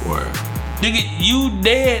 Word. Nigga, you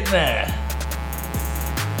dead now.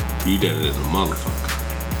 You dead as a motherfucker.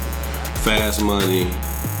 Fast money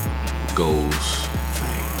goes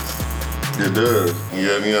fast. It does.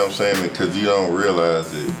 Yeah, you know what I'm saying? Because you don't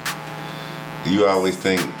realize it. You always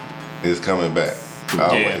think it's coming back.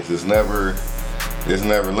 Always. Yeah. It's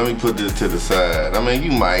never, let me put this to the side. I mean,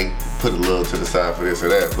 you might put a little to the side for this or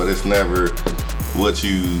that, but it's never what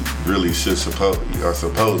you really are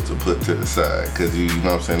supposed to put to the side. Because you know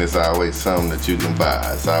what I'm saying, it's always something that you can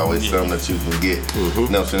buy. It's always something that you can get. You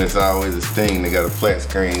know what I'm saying? It's always this thing that got a flat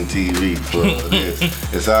screen TV for this.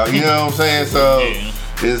 It's all, you know what I'm saying? So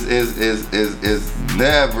it's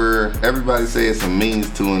never, everybody say it's a means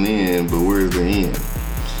to an end, but where's the end?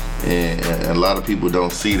 And a lot of people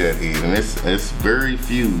don't see that end, and it's very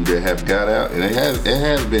few that have got out, and it has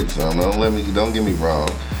been some. Don't get me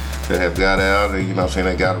wrong, that have got out, and you know what I'm saying,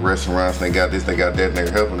 they got restaurants, they got this, they got that, and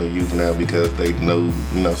they're helping the youth now because they know,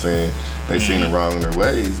 you know what I'm saying, they seen it wrong in their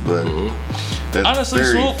ways. But that's honestly,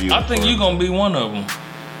 very Swoop, few. I think you're gonna be one of them.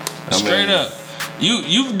 Straight up,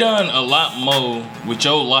 you've done a lot more with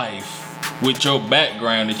your life, with your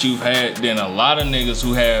background that you've had than a lot of niggas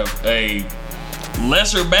who have a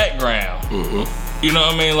lesser background. You know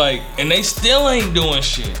what I mean? Like, and they still ain't doing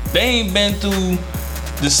shit. They ain't been through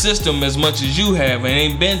the system as much as you have, and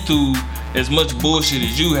ain't been through as much bullshit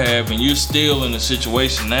as you have, and you're still in a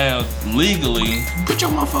situation now legally. Put your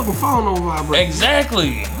motherfucking phone on vibrate.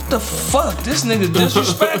 Exactly. What the fuck? This nigga's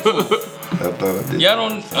disrespectful.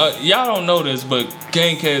 Y'all don't know this, but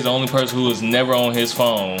King K is the only person who is never on his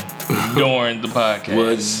phone during the podcast.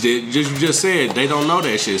 Well, you just said they don't know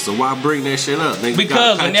that shit, so why bring that shit up? Nigga,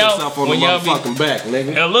 because when y'all on the motherfucking back,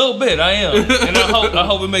 nigga. A little bit, I am, and I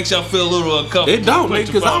hope it makes y'all feel a little uncomfortable. It don't, nigga,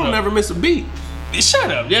 because I don't never miss a beat.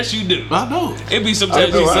 Shut up. Yes, you do. I know. It be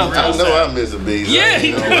sometimes. I know I miss a beat. Yeah, I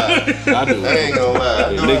ain't gonna lie. I do. I ain't gonna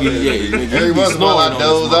lie. Nigga, every once in a while I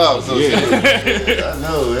doze off. So yeah. I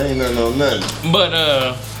know. Ain't nothing on nothing. But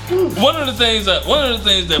one of the things that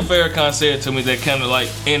Farrakhan said to me that kind of like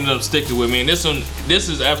ended up sticking with me, and this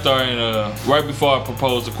is after right before I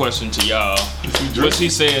proposed the question to y'all. But she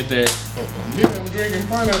said that. Yeah, I'm drinking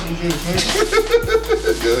pineapple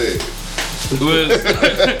juice. Go ahead.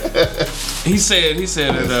 He said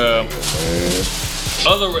that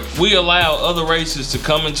we allow other races to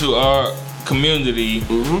come into our community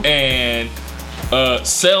and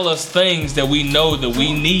sell us things that we know that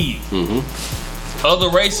we need. Other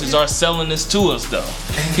races are selling this to us though.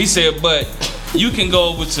 He said, but you can go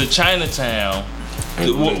over to Chinatown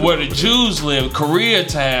where the Jews live,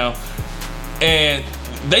 Koreatown, and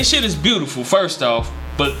they shit is beautiful first off,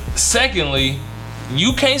 but secondly,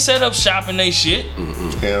 you can't set up shop in they shit.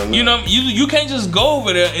 Hell no. You know, you can't just go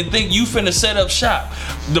over there and think you finna set up shop.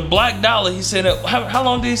 The black dollar, he said, how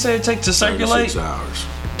long did he say it take to circulate? 36 hours.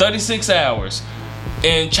 36 hours.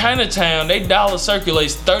 In Chinatown, they dollar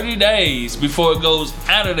circulates 30 days before it goes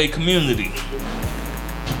out of their community.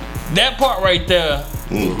 That part right there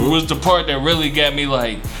was the part that really got me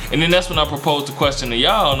like, and then that's when I proposed the question to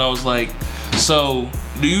y'all, and I was like, so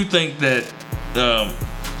do you think that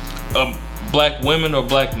black women or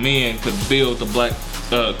black men could build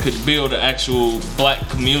the actual black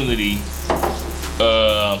community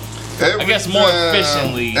I guess more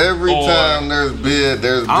efficiently? Every time there's been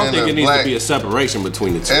I don't think it needs to be a separation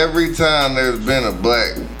between the two. Every time there's been a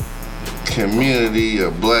black community,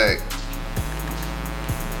 a black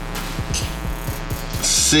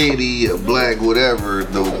city, a black whatever,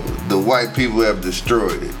 the white people have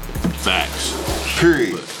destroyed it. Facts.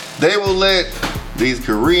 Period. They will let these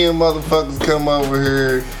Korean motherfuckers come over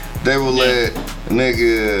here. They will let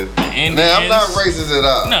nigga. Now I'm not racist at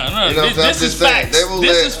all. No. You know this is facts.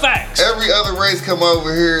 This is facts. Every other race come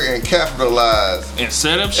over here and capitalize and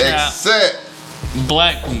set up shop. Except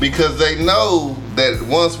black people, because they know that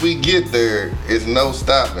once we get there, it's no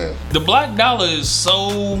stopping. The black dollar is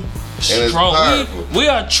so strong. We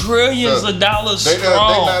are trillions of dollars strong.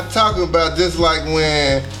 They're not talking about just like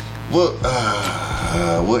when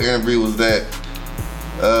what interview was that?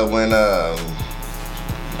 When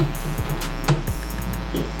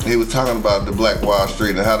he was talking about the Black Wall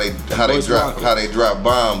Street and how they drop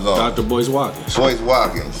bombs on Dr. Boyce Watkins.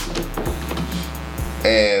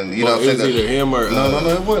 And you know, it was either him or no,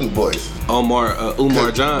 it wasn't Boyce.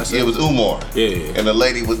 Umar Johnson. It was Umar. Yeah. And the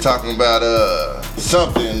lady was talking about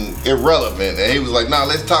something irrelevant, and he was like, "Nah,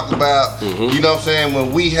 let's talk about you know what I'm saying,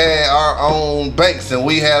 when we had our own banks and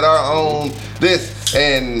we had our own this,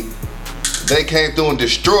 and they came through and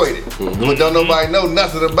destroyed it, but don't nobody know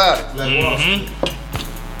nothing about it."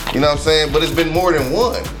 You know what I'm saying? But it's been more than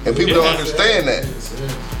one, and people don't understand that.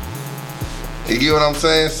 You get what I'm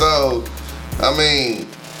saying? So, I mean,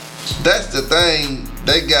 that's the thing.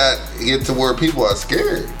 They got it to where people are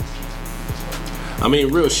scared. I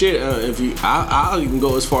mean, real shit. I'll even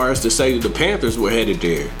go as far as to say that the Panthers were headed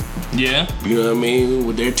there. Yeah. You know what I mean?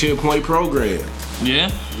 With their 10-point program.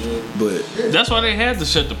 Yeah. But that's why they had to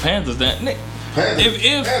shut the Panthers down.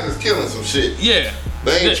 Panthers killing some shit. Yeah.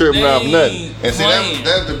 They ain't tripping off nothing. And see,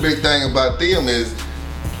 that's the big thing about them is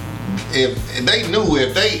if they knew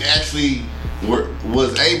if they actually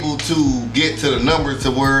was able to get to the numbers to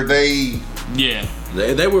where they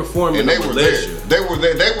were forming and they a were militia. there.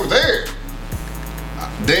 They were there.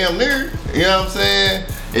 Damn near. You know what I'm saying?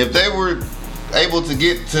 If they were able to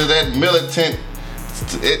get to that militant,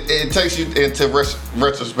 it takes you into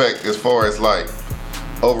retrospect as far as like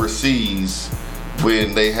overseas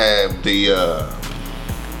when they have the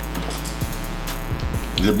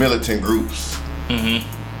militant groups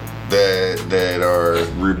that are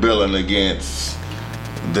rebelling against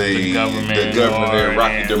the government or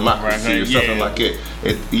Iraqi democracy or something like that.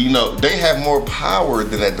 You know, they have more power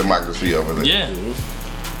than that democracy over there. Yeah.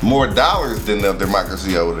 More dollars than the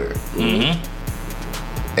democracy over there.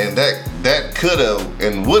 And that could have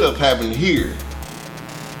and would have happened here.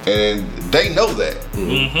 And they know that.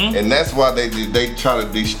 And that's why they try to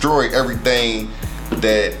destroy everything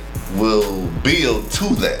that will build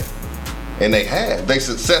to that. And they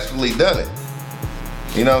successfully done it.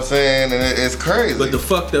 You know what I'm saying? And it's crazy. But the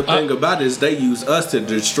fucked up thing about it is they use us to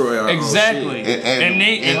destroy our own shit.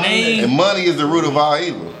 And money is the root of all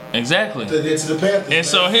evil. Exactly. To the Panthers, and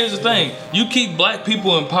so here's the thing: you keep black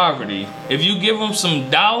people in poverty. If you give them some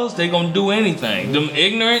dollars, they gonna do anything. Them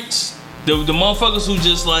ignorants, the motherfuckers who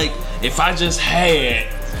just like, if I just had,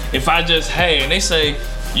 and they say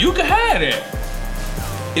you can have it.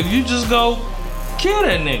 If you just go kill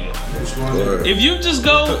that nigga. If you just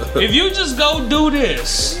go do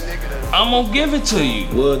this, I'm gonna give it to you.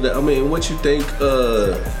 Well, I mean, what you think?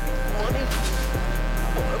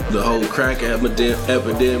 The whole crack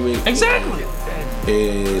epidemic. Exactly.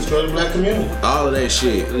 And destroy the black community. All of that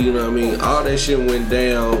shit, you know what I mean? All that shit went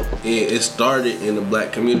down and it started in the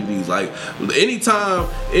black communities. Like anytime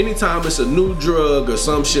it's a new drug or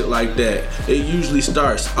some shit like that, it usually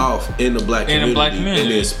starts off in the black community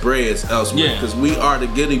and then spreads elsewhere. Because we are the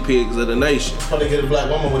guinea pigs of the nation. Probably get a black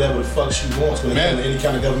woman whatever the fuck she wants when it comes to any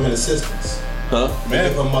kind of government assistance. Huh?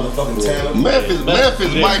 Meth, her motherfucking talent. Meth is white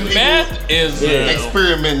people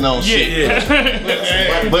experimenting on shit.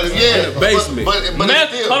 But yeah, basement. But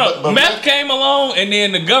meth came along, and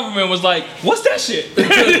then the government was like, "What's that shit?"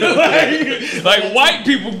 like white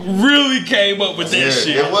people really came up with that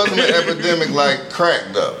shit. It wasn't an epidemic like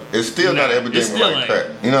crack though. It's still not an epidemic like crack.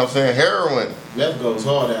 You know what I'm saying? Heroin. Meth goes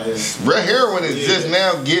hard out here. Heroin is just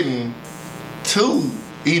now getting to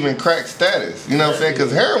even crack status, you know what I'm saying?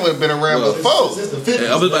 Because heroin's been around before.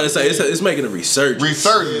 I was about to say it's making a resurgence.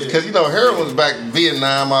 Because you know heroin was back in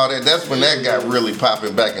Vietnam, all that. That's when that got really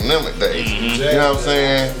popping back in them days. Mm-hmm. You know what I'm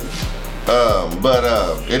saying? But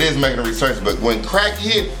it is making a resurgence. But when crack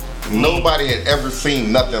hit, nobody had ever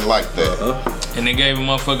seen nothing like that. And they gave a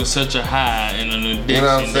motherfucker such a high and an addiction. You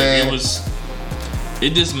know what I'm saying?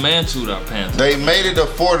 It dismantled our Panthers. They made it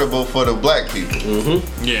affordable for the black people. Mm-hmm.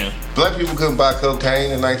 Yeah. Black people couldn't buy cocaine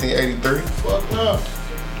in 1983. Fuck no.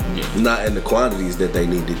 Yeah. Not in the quantities that they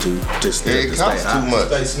needed to it costs too much.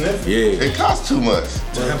 It costs too much.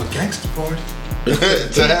 To have a gangster party.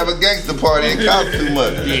 To have a gangster party, it costs too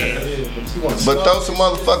much. But throw some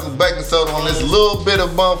motherfucking baking soda on this little bit of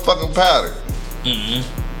motherfucking powder. Mm-hmm.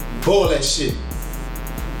 Boil that shit.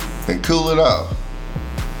 And cool it off.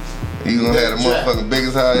 You gonna have the motherfucking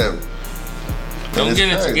biggest high ever. Don't get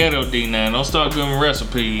into ghetto D now. Don't start giving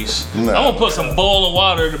recipes. No. I'm gonna put some boiling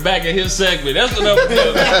water in the back of his segment. That's what I'm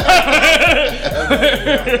doing.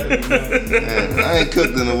 I ain't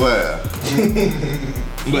cooked in a while.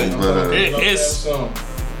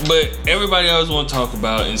 But everybody always want to talk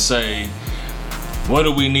about and say, what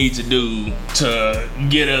do we need to do to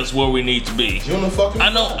get us where we need to be? I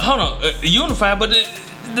know. Hold on, unify, but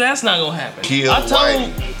that's not gonna happen.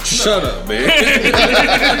 Shut up, man.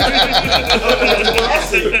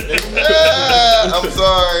 I'm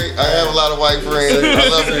sorry. I have a lot of white friends. I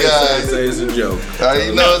love you guys. Say it's a joke.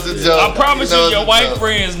 You know it's a joke. I promise you, your white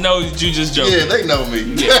friends know that you just joking. Yeah, they know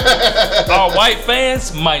me. Yeah. Our white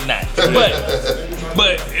fans might not,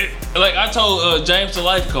 but like I told James, the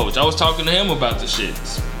life coach, I was talking to him about the shit.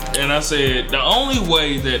 And I said, the only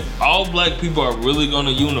way that all black people are really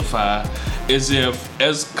gonna unify is if,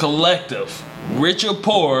 as collective, rich or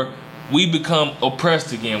poor, we become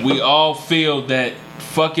oppressed again. We all feel that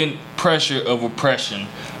fucking pressure of oppression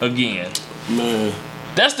again. Man.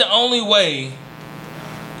 That's the only way.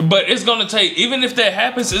 But it's gonna take, even if that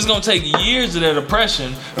happens, it's gonna take years of that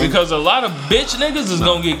oppression because a lot of bitch niggas is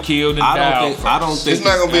gonna get killed and die. I don't think it's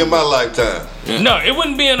not gonna be in my lifetime. Yeah. No, it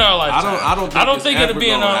wouldn't be in our lifetime. I don't think it'll be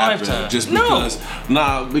in our lifetime. Just because,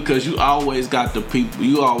 because you always got the people.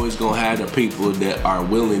 You always gonna have the people that are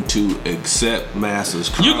willing to accept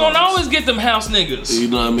masses. You gonna always get them house niggas. You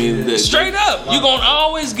know what I mean? Straight up, you gonna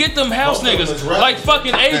always get them house niggas. Like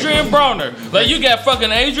fucking Adrian Broner. Like you got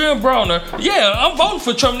fucking Adrian Broner. Yeah, I'm voting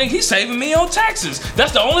for Trump. Nigga, he's saving me on taxes.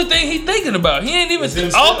 That's the only thing he thinking about. He ain't even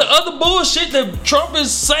all the other bullshit that Trump is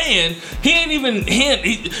saying. He ain't even yeah,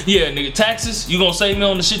 nigga, taxes. You gonna save me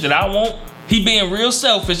on the shit that I want? He being real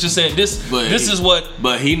selfish and saying this is what.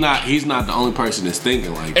 But he's not the only person that's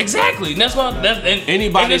thinking like that. Exactly. That's why.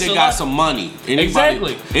 Anybody that got some money. Anybody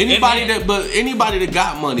that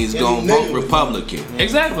got money is gonna vote Republican.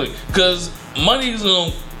 Exactly. Because money is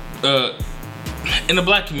gonna in the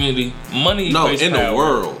black community, money in power. the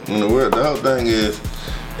world. In the world, the whole thing is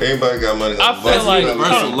anybody got money. I feel like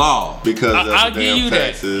universal law because of the damn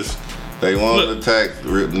taxes. They want to tax.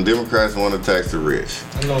 The Democrats want to tax the rich.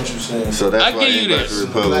 I know what you're saying. So that's why everybody's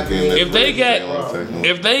Republican.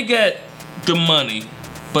 If they get the money,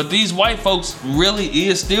 but these white folks really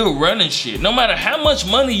is still running shit. No matter how much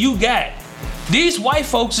money you got, these white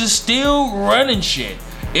folks is still running shit.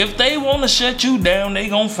 If they want to shut you down, they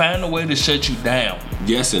gonna find a way to shut you down.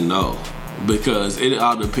 Yes and no. Because it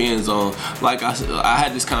all depends on, like I said, I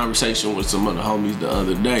had this conversation with some of the homies the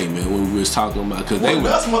other day, man, when we was talking about, cause we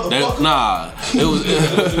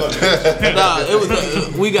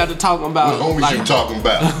got to talking about. What homies you talking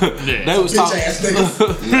about? They was talking.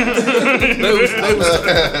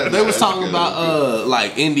 They was talking about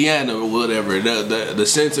like Indiana or whatever. The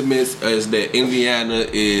sentiments is that Indiana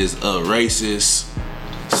is a racist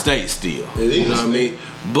state still. You know what I mean?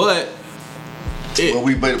 But. It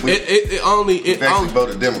only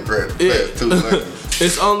voted Democrat. It's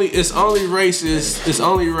only racist. It's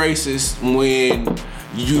only racist when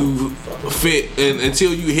you fit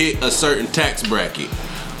until you hit a certain tax bracket.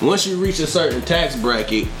 Once you reach a certain tax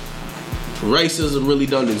bracket, racism really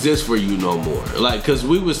don't exist for you no more. Like, cause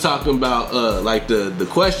we was talking about like the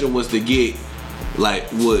question was to get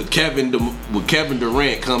like would Kevin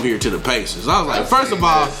Durant come here to the Pacers? I was like, first of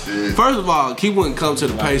all, he wouldn't come to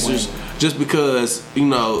the Pacers. Just because, you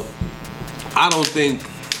know, I don't think,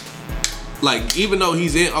 like, even though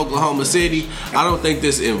he's in Oklahoma City, I don't think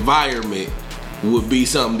this environment would be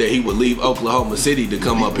something that he would leave Oklahoma City to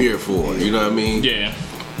come up here for. You know what I mean? Yeah.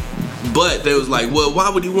 But they was like, well,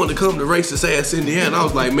 why would he want to come to racist ass Indiana? I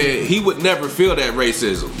was like, man, he would never feel that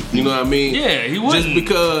racism. You know what I mean? Yeah, he wouldn't. Just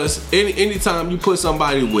because anytime you put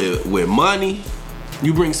somebody with money,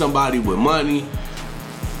 you bring somebody with money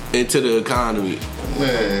into the economy.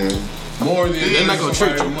 Man. More than they're not gonna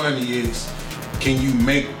treat you. Money is, can you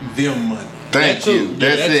make them money? Thank you.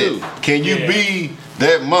 That's it. Can you be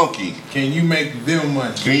that monkey? Can you make them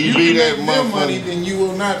money? Can you be that money? Then you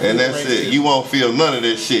will not. And that's it. You won't feel none of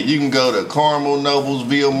that shit. You can go to Carmel,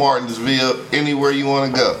 Noblesville, Martinsville, anywhere you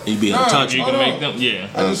want to go. You be untouchable. You can make them. Yeah.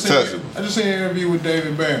 I just seen an interview with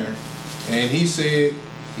David Banner, and he said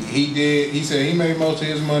he said he made most of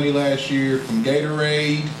his money last year from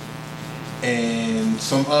Gatorade and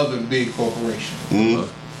some other big corporation. Mm-hmm.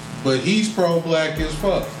 But he's pro-black as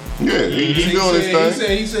fuck. Yeah, he's doing his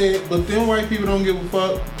thing. He said, but them white people don't give a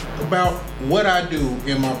fuck about what I do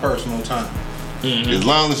in my personal time. Mm-hmm. As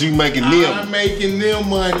long as you making them. I'm making them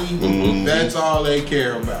money. Mm-hmm. That's all they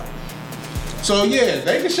care about. So yeah,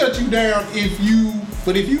 they can shut you down if you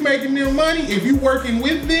making them money, if you working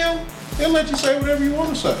with them, they'll let you say whatever you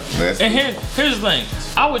want to say. And here's the thing.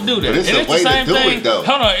 I would do that. But it's and the it's way the same to do thing. it, though.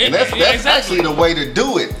 Hold on. That's exactly. actually the way to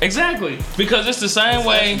do it. Exactly. Because it's the same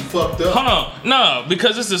way. Fucked up. Hold on. No,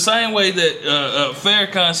 because it's the same way that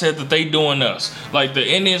Farrakhan said that they doing us. Like the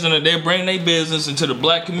Indians, and they bring their business into the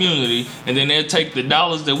black community, and then they'll take the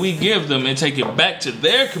dollars that we give them and take it back to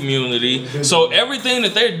their community. So everything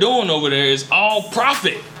that they're doing over there is all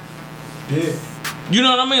profit. Yeah. You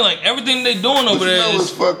know what I mean? Like everything they doing over there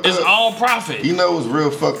is all profit. You know what's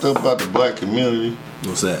real fucked up about the black community?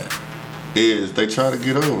 What's that? Is they try to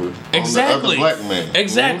get over exactly on the other black man.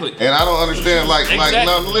 Exactly. And I don't understand. Like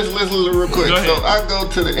no, listen real quick. So I go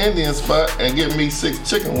to the Indian spot and get me 6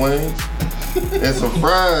 chicken wings and some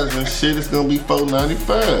fries and shit. It's gonna be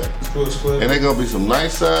 $4.95. And they gonna be some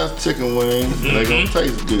nice sized chicken wings, and they gonna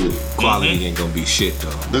taste good. Quality ain't gonna be shit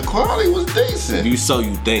though. The quality was decent. You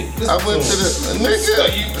think? I went to the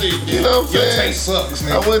nigga. You know what I'm saying? Your taste sucks,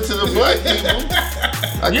 nigga. I went to the black people.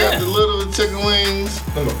 I got the little chicken wings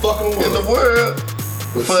in the fucking world. In the world.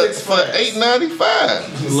 For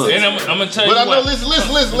 $8.95. Look, and I'm gonna tell you. But I know.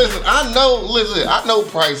 Listen. I know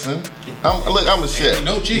pricing. I'm a chef.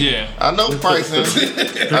 No chicken. Yeah. I know pricing.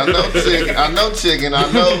 I know chicken.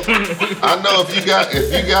 I know if you got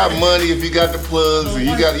money, if you got the plugs, and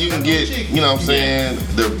you can get, you know what I'm saying,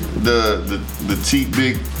 the cheap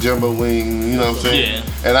big jumbo wing, you know what I'm saying?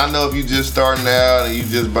 Yeah. And I know if you just starting out and you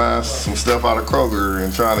just buying some stuff out of Kroger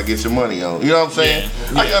and trying to get your money on, you know what I'm saying?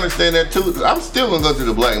 Yeah. I can understand that too. I'm still gonna go to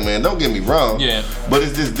the black man. Don't get me wrong. Yeah. But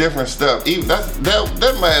it's just different stuff. Even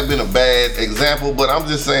that might have been a bad example, but I'm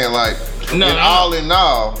just saying like. All in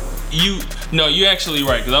all, you're actually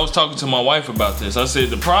right, because I was talking to my wife about this. I said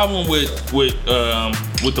the problem with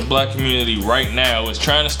the black community right now is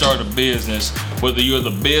trying to start a business. Whether you're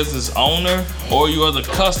the business owner or you are the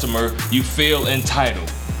customer, you feel entitled,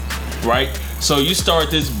 right? So you start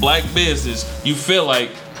this black business, you feel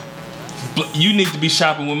like you need to be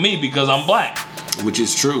shopping with me because I'm black. Which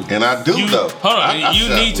is true. And I do though. Hold on, you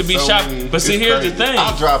need to be shopping. But see, here's the thing.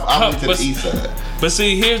 I'll to the east side. But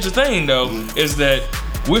see, here's the thing though, is that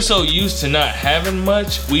we're so used to not having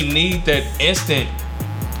much, we need that instant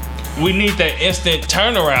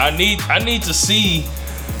turnaround. I need to see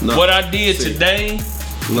what I did today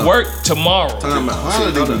work tomorrow. Time out.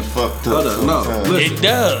 Quality be fucked up. No, listen, it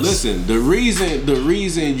does. Listen, the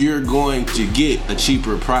reason you're going to get a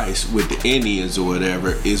cheaper price with the Indians or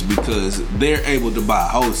whatever is because they're able to buy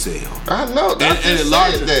wholesale. I know. And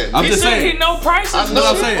larger. I'm just saying. He know prices. I know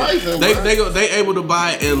what I'm saying. Pricing, they able to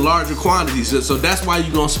buy in larger quantities, so that's why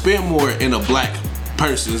you're gonna spend more in a black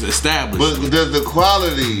person's establishment. But does the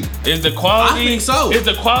quality? Is the quality? I think so. Is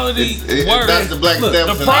the quality worth? That's the black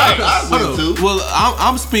establishment. The price. I went to. Well,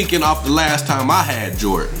 I'm speaking off the last time I had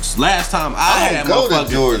Jordans. Last time I had go to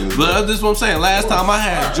Jordans. But this is what I'm saying. Last time I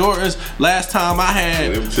had Jordans. Last time I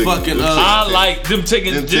had fucking. I like them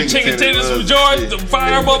chicken tenders from Jordans. The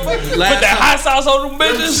fire up. Put that hot sauce on them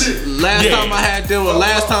bitches. Last time I had them.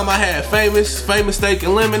 Last time I had famous steak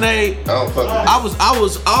and lemonade. I don't fuck with I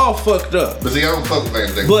was all fucked up. But see, I don't fuck with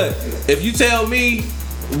famous steak. But if you tell me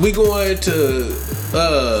we going to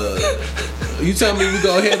you tell me we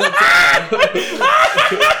go head up to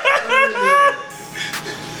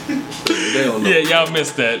they don't know. Yeah, y'all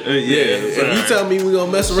missed that. If you tell me we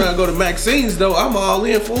gonna mess around and go to Maxine's though, I'm all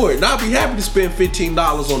in for it. And I'll be happy to spend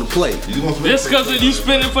 $15 on the plate. Just because you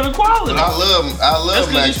spend it for the quality. I love That's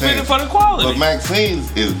because you spend it for the quality. But Maxine's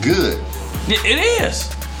is good. It is.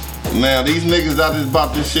 Now these niggas I just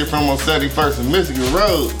bought this shit from on 71st and Michigan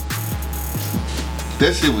Road.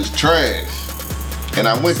 That shit was trash. And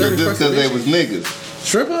I went there just because they was niggas.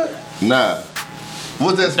 Shrimp Hut? Nah.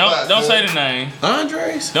 What's that spot? Don't say the name.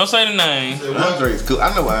 Andres? Don't say the name. Andre's cool.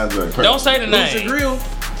 I know Andre's. Don't say the name. Who's the grill?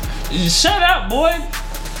 Shut up, boy.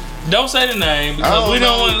 Don't say the name because we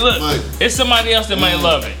don't want to look. It's somebody else that might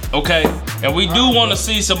love it, okay? And we do want to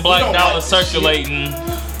see some black dollars circulating,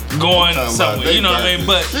 going somewhere. You know what I mean?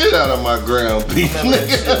 But shit out of my ground beef,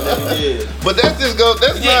 nigga. But that just go.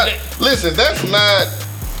 That's not. Listen, that's not.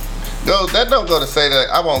 That don't go to say that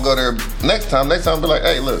I won't go there next time. Next time, be like,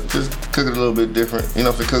 hey, look, just cook it a little bit different. You know,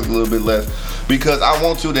 if it cook a little bit less, because I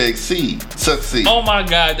want you to succeed. Oh my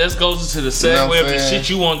God, that goes into the segue of the shit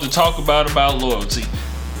you want to talk about loyalty.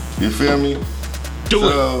 You feel me? Do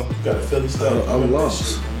it. You got a Philly style. I'm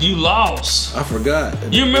lost. You lost. I forgot.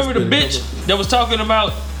 You remember the bitch that was talking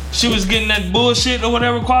about she was getting that bullshit or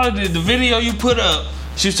whatever quality? The video you put up.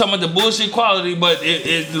 She was talking about the bullshit quality, but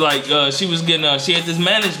it like she was getting she had this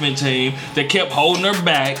management team that kept holding her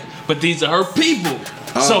back, but these are her people.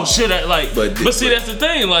 So shit, but see that's the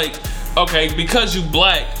thing, like, okay, because you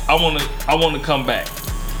black, I wanna come back,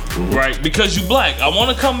 right? Because you black, I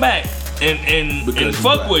wanna come back and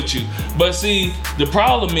fuck with you. But see, the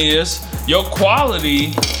problem is your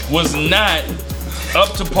quality was not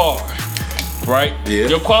up to par, right? Yeah.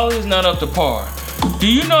 Your quality is not up to par. Do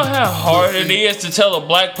you know how hard it is to tell a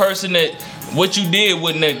black person that what you did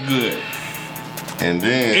wasn't that good? And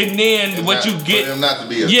then what you get, for them not to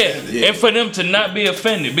be offended. And for them to not be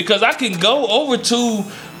offended. Because I can go over to,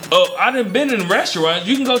 I done been in restaurants.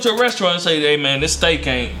 You can go to a restaurant and say, hey man, this steak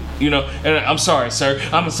ain't, and I'm sorry, sir.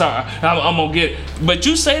 I'm sorry. I'm gonna get it. But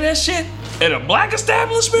you say that shit at a black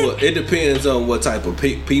establishment? Well, it depends on what type of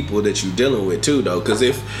people that you're dealing with too, though. Because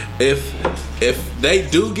if they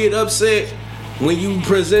do get upset when you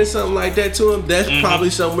present something like that to them, that's probably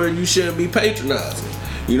somewhere you shouldn't be patronizing.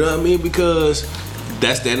 You know what I mean? Because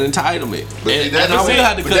that's that entitlement. But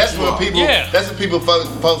that's what people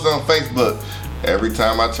post on Facebook. Every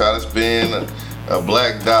time I try to spend a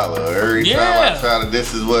black dollar, every time I try to,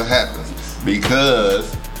 this is what happens.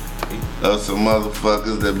 Because of some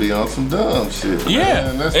motherfuckers that be on some dumb shit.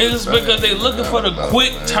 Yeah, man. It's because they looking for the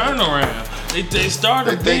quick turnaround. They start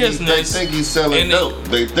a business. They think you selling dope.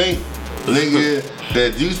 They think, nigga,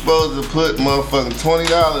 that you supposed to put motherfucking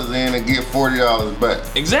 $20 in and get $40 back.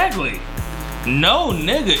 Exactly. No,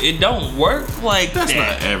 nigga, it don't work like that's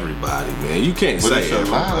that. That's not everybody, man. You can't say it's a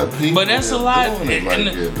lot of people. But that's a lot.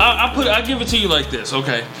 I give it to you like this,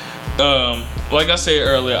 okay? Like I said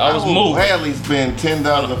earlier, I was moving. I would gladly spend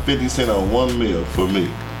 $10.50 on one meal for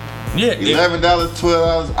me. Yeah, $11,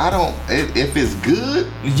 $12. I don't. If it's good,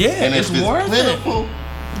 and it's worth plentiful,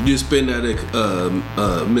 you spend that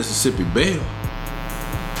at Mississippi Belle.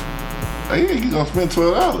 Oh, yeah, you gonna spend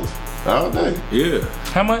 $12 all day. Yeah.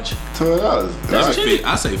 How much? $12.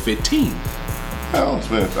 I say 15. I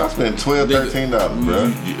spend $12, $13,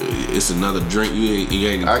 bro. It's another drink. You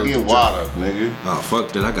ain't. I get water, nigga. Oh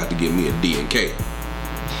fuck that! I got to get me a D&K.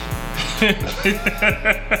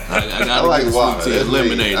 I like water.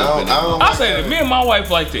 Lemonade up in it. I say that me and my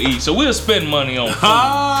wife like to eat, so we'll spend money on food. You know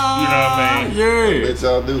what I mean? Yeah. Bet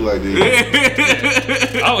y'all do like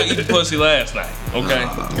this. I was eating pussy last night, okay?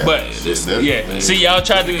 But yeah, see, y'all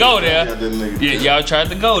tried to go there. Yeah, y'all tried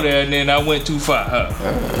to go there, and then I went too far. I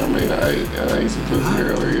mean, I ate some pussy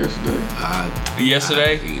earlier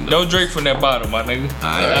yesterday. Don't drink from that bottle, my nigga.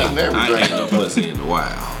 I ain't never drank no pussy in a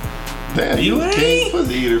while. Damn, you ain't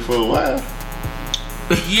pussy eater for a while.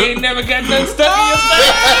 You ain't never got nothing stuck in your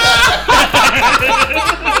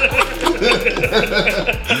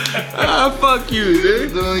stomach. Fuck you,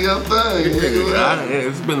 dude. Doing your thing.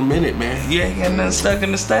 It's been a minute, man. You ain't got nothing stuck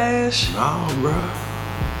in the stash? No, bro.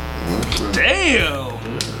 Damn.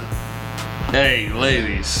 Hey,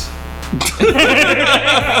 ladies.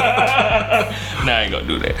 Nah, I ain't gonna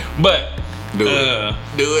do that. But do it.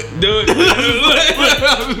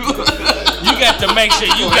 You got to make sure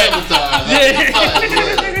you got.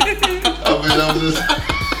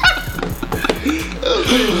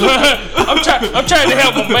 I'm trying to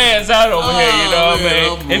help my man's out over here. You know what I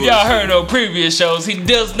mean? If y'all heard of previous shows, he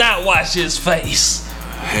does not wash his face.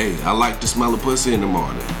 Hey, I like to smell of pussy in the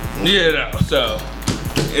morning. You know, so.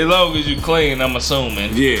 As long as you clean, I'm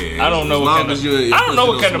assuming. Yeah. I don't know what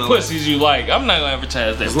kind of pussies you like. I'm not gonna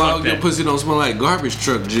advertise that. As long as your pussy don't smell like garbage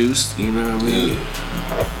truck juice, you know what I mean?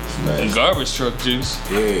 Nice. Garbage truck juice.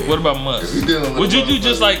 Yeah. What about must? Would you do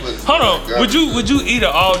just like? Hold on. Would you eat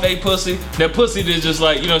an all day pussy? That pussy that's just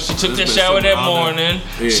like, you know, she took that shower that morning.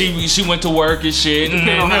 Yeah. She went to work and shit, and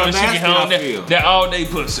then when she get home, that all day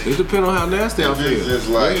pussy. It depends on how nasty I feel.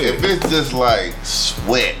 If it's just like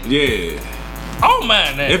sweat. Yeah. I don't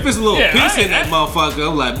mind that. If it's a little piss in that motherfucker,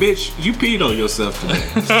 I'm like, bitch, you peed on yourself today.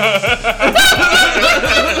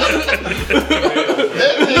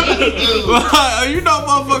 You know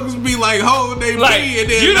motherfuckers be like holding they pee and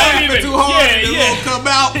then laughing too hard and it won't come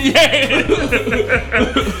out. Yeah.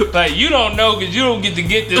 Like, you don't know because you don't get to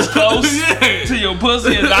get this close to your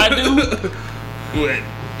pussy as I do. Wait,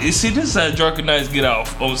 you see, this is how drunken nights get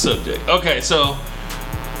off on subject. Okay, so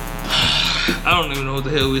I don't even know what the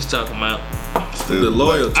hell we was talking about. The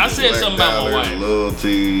loyalty. I said something about my wife.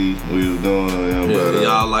 Loyalty. We was doing.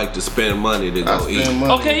 Y'all like to spend money to go eat.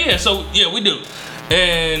 Okay, yeah. So yeah, we do.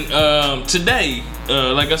 And today,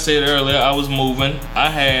 like I said earlier, I was moving. I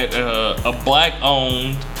had a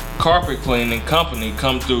black-owned carpet cleaning company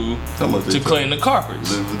come through to clean the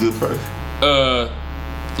carpets. It was a good price.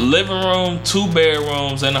 Living room, 2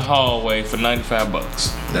 bedrooms, and a hallway for $95.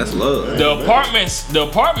 That's love. The apartments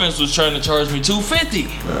was trying to charge me $250.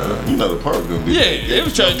 You know the apartment gonna be. Yeah, they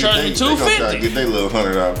was trying to charge me $250. Get their little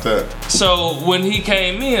 $100 off that. So when he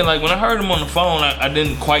came in, like when I heard him on the phone, I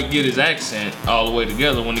didn't quite get his accent all the way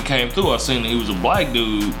together. When he came through, I seen that he was a black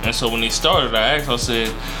dude, and so when he started, I asked, I said,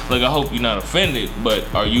 "Look, I hope you're not offended, but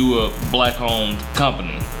are you a black-owned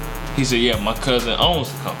company?" He said, "Yeah, my cousin owns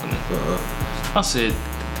the company." I said,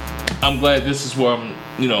 I'm glad this is where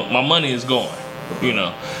my money is going,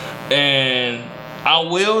 And I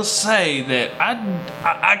will say that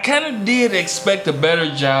I kind of did expect a better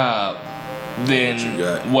job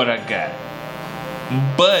than what I got.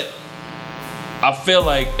 But I feel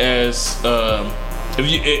like as if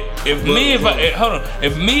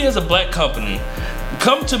me as a black company,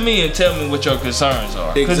 come to me and tell me what your concerns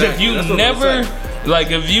are. Because if you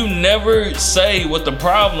never say what the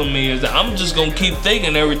problem is, I'm just gonna keep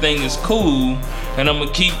thinking everything is cool, and I'm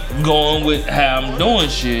gonna keep going with how I'm doing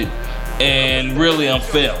shit, and really I'm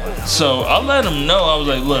failing. So I let them know. I was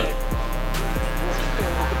like, look,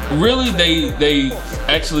 really they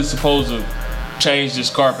actually supposed to change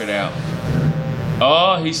this carpet out.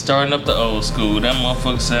 Oh, he's starting up the old school. That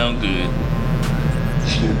motherfucker sound good.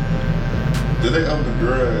 Did they open the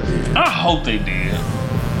garage? I hope they did.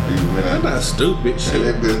 They're not stupid.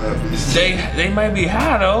 They might be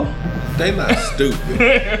high though. They not stupid.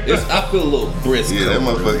 I feel a little brisk. Yeah, that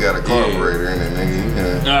motherfucker got a carburetor in it, nigga.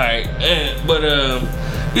 Yeah. All right, but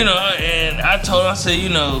and I told him, I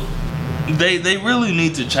said, they really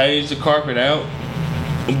need to change the carpet out.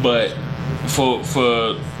 But for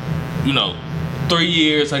 3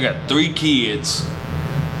 years, I got 3 kids.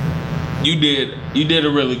 You did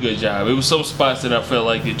a really good job. It was some spots that I felt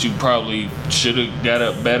like that you probably should have got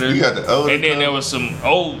up better. You got the older. And then there was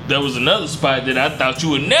another spot that I thought you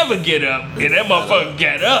would never get up, and that motherfucker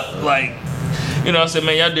got up. Like, I said,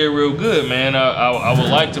 man, y'all did real good, man. I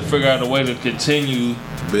would like to figure out a way to continue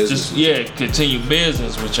business. Continue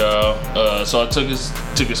business with y'all. So I took his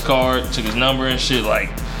card, took his number and shit.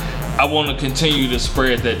 Like, I want to continue to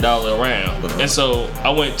spread that dollar around. And so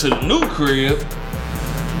I went to the new crib.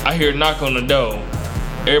 I hear a knock on the door,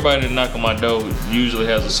 everybody that knock on my door usually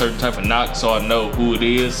has a certain type of knock, so I know who it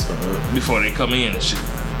is before they come in and shit.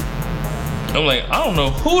 I'm like, I don't know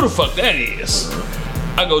who the fuck that is.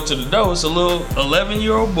 I go to the door, it's a little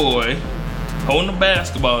 11-year-old boy holding a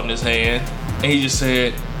basketball in his hand, and he just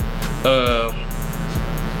said,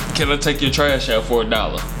 can I take your trash out for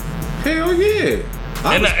 $1? Hell yeah.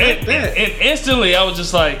 And instantly I was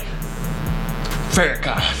just like,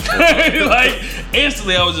 Farrakhan. Like,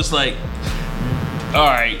 instantly I was just like,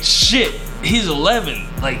 alright, shit, he's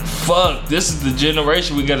 11. Like, fuck, this is the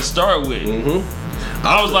generation we gotta start with.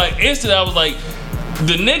 I was like, instantly I was like,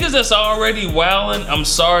 the niggas that's already wildin', I'm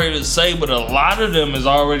sorry to say, but a lot of them is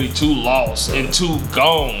already too lost and too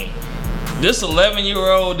gone. This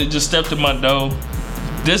 11-year-old that just stepped in my door,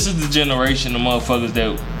 this is the generation of motherfuckers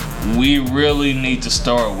that we really need to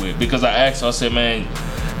start with. Because I asked him, I said, man,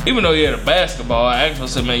 even though he had a basketball, I asked him, I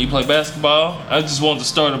said, man, you play basketball? I just wanted to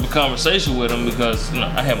start up a conversation with him because, you know,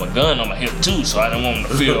 I have my gun on my hip too, so I didn't want him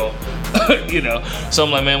to feel, you know. So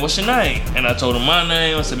I'm like, man, what's your name? And I told him my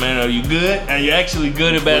name. I said, man, are you good? Are you actually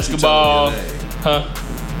good at basketball? Huh?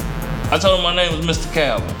 I told him my name was Mr.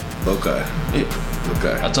 Calvin. Okay. Yeah.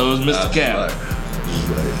 Okay. I told him it was Mr. Calvin.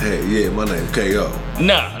 Like, hey, yeah, my name K.O.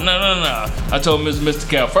 Nah. I told him it was Mr.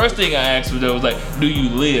 Cal. First thing I asked him was like, do you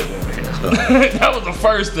live over here? That was the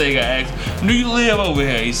first thing I asked. Do you live over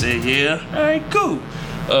here? He said, yeah. All right, cool.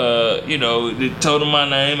 You know, they told him my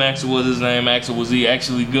name, asked him what his name, asked him was he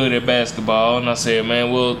actually good at basketball, and I said,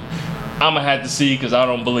 man, well, I'm gonna have to see because I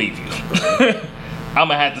don't believe you. I'm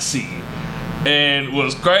gonna have to see you. And what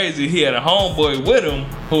was crazy, he had a homeboy with him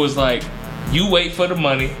who was like, you wait for the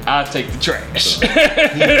money, I'll take the trash.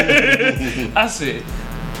 I said,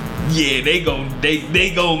 yeah, they gon'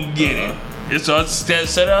 get it. And so I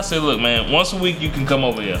said, I said, look, man, once a week you can come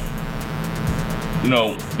over here. You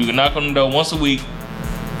know, you can knock on the door once a week,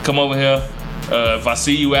 come over here. If I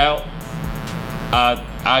see you out,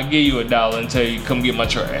 I'll give you $1 and tell you come get my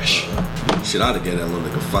trash. Shit, I'd have given that little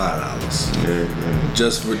nigga $5. Yeah.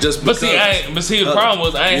 Just because. But see, the problem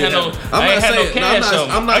was I ain't had no cash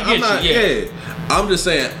on me. I'm just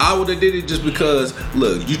saying I would have did it just because.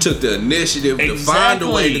 Look, you took the initiative to find a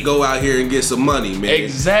way to go out here and get some money, man.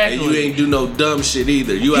 Exactly. And you ain't do no dumb shit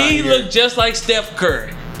either. He looked just like Steph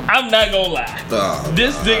Curry. I'm not gonna lie.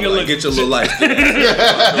 This nigga look. Get your little life. This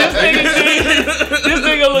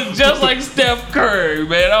nigga look just like Steph Curry,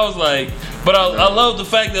 man. I was like, but I love the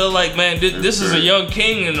fact that like, man, this is a young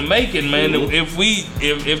king in the making, man.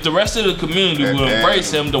 If the rest of the community will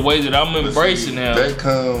embrace him the way that I'm embracing him, that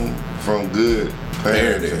come from good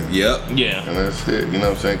parenting. Yep. Yeah. And that's it. You know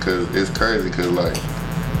what I'm saying? Cause it's crazy. Cause like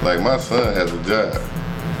my son has a job.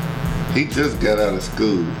 He just got out of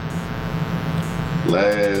school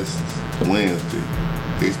last Wednesday.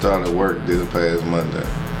 He started work this past Monday.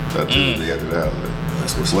 Tuesday after the holiday.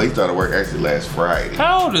 Well, he started work actually last Friday.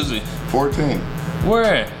 How old is he? 14.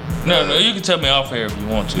 Where? No, you can tell me off air if you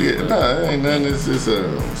want to. Yeah, no, it ain't nothing. It's just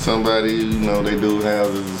somebody, you know, they do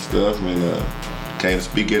houses and stuff. I mean, came to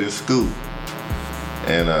speak at his school.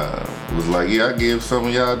 And was like, yeah, I give some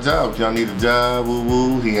of y'all jobs. Y'all need a job, woo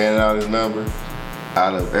woo. He handed out his number.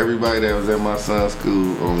 Out of everybody that was at my son's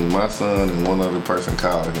school, only my son and one other person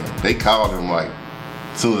called him. They called him like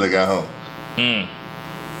as soon as they got home.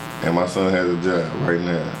 And my son has a job right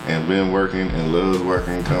now and been working and loves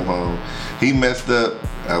working, come home. He messed up.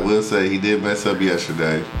 I will say he did mess up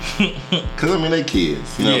yesterday. Cause I mean they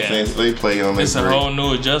kids, you know what I'm saying? So they play on their It's a whole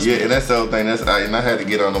new adjustment. Yeah, and that's the whole thing. And I had to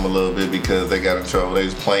get on them a little bit because they got in trouble. They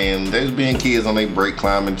was playing, they was being kids on their break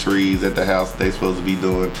climbing trees at the house they supposed to be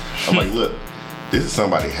doing. I'm like, look, this is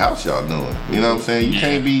somebody's house y'all doing. You know what I'm saying? You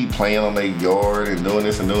can't be playing on their yard and doing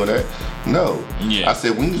this and doing that. No. Yeah. I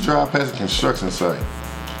said, when you drive past a construction site,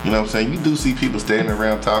 you know what I'm saying? You do see people standing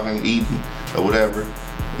around talking, eating, or whatever.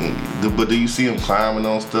 But do you see them climbing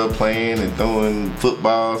on stuff, playing and throwing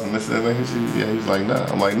footballs and this and that? Yeah, he's like, nah.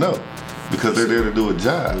 I'm like, no. Because they're there to do a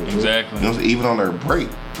job. Exactly. You know, even on their break,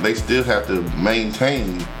 they still have to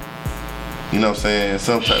maintain, you know what I'm saying,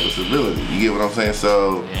 some type of stability. You get what I'm saying?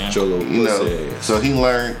 So, you know, so he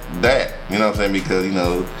learned that, you know what I'm saying? Because, you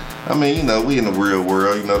know, I mean, you know, we in the real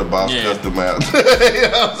world, you know, the boss cussed them out. You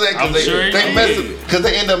know what I'm saying? Because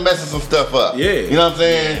they end up messing some stuff up. Yeah. You know what I'm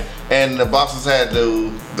saying? Yeah. And the bosses had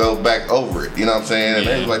to go back over it, you know what I'm saying? And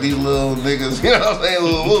they was like, these little niggas, you know what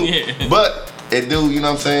I'm saying? Yeah. But it do, you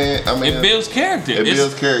know what I'm saying? I mean, it builds character. It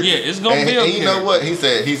builds character. Yeah, it's gonna build character. And you know what? He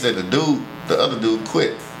said the other dude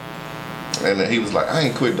quit. And then he was like, I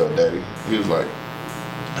ain't quit though, daddy. He was like,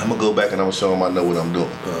 I'm gonna go back and I'm gonna show him I know what I'm doing.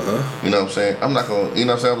 You know what I'm saying? I'm not gonna, you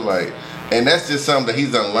know what I'm saying? I was like, And that's just something that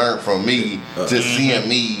he's done learned from me, just seeing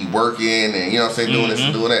me working and, you know what I'm saying, doing this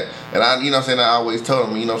and doing that. And I, you know what I'm saying, I always told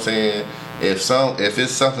him, you know what I'm saying, if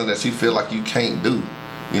it's something that you feel like you can't do,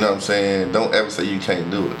 you know what I'm saying, don't ever say you can't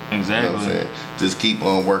do it. Exactly. You know what I'm saying? Just keep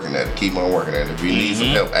on working at it. Keep on working at it. If you need some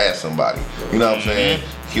help, ask somebody. You know what I'm saying?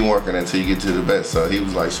 Keep working until you get to the best. So he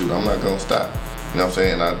was like, shoot, I'm not going to stop. You know what I'm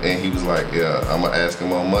saying? And he was like, yeah, I'm going to ask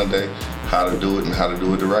him on Monday how to do it and how to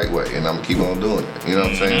do it the right way. And I'm going to keep on doing it. You know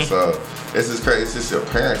what I'm saying? So this is crazy. It's just your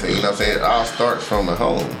parenting. You know what I'm saying? It all starts from the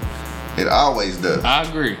home. It always does. I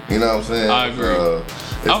agree. You know what I'm saying? I agree.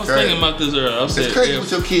 I was thinking about this earlier. It's crazy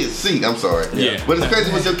what your kids see. I'm sorry. Yeah. But it's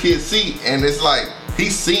crazy what your kids see, and it's like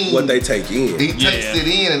he's seen what they take in. He takes it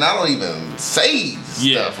in, and I don't even say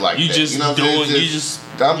stuff like that. Just you know what doing. I'm just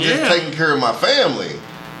taking care of my family.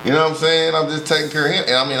 You know what I'm saying? I'm just taking care of him,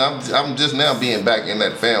 and I mean, I'm just now being back in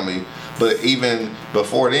that family. But even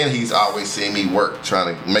before then, he's always seen me work,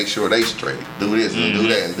 trying to make sure they straight, do this and do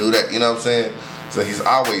that and do that. You know what I'm saying? So he's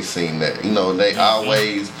always seen that. You know, they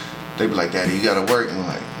always. They be like, Daddy, you gotta work. And I'm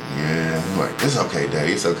like, yeah. I'm like, it's okay,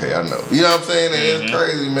 Daddy. It's okay. I know. You know what I'm saying? And it's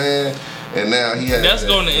crazy, man. And now he has. That's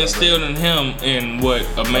going to instill in him in what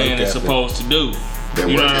a man is supposed to do.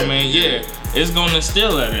 You know what I mean? Yeah. It's going to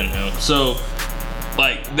instill that in him. So,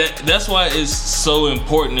 like that's why it's so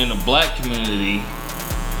important in the black community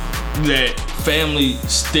that family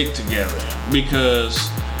stick together. Because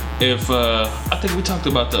if I think we talked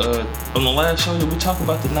about on the last show, did we talk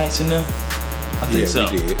about the nights in them? I think so.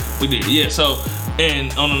 We did. Yeah. So,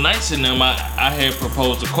 and on the nights in them, I had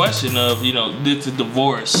proposed a question of, you know, did the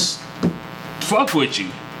divorce fuck with you?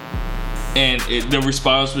 And the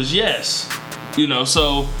response was yes. You know,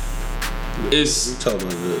 so it's. You talking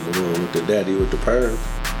about the one with the daddy with the perm?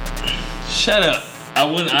 Shut up. I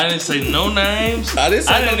didn't say no names. I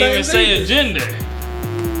didn't even say a gender.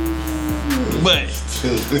 But.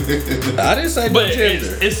 I didn't say no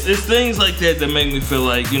gender. It's things like that make me feel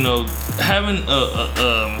like, you know, having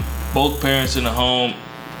both parents in the home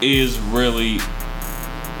is really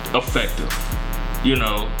effective, you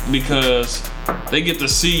know, because they get to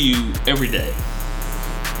see you every day,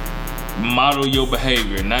 model your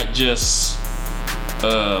behavior, not just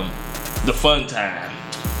the fun time.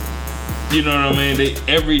 You know what I mean?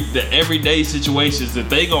 The everyday situations that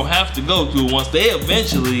they gonna have to go through once they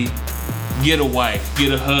eventually get a wife,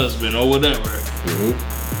 get a husband, or whatever.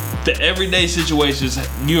 The everyday situations,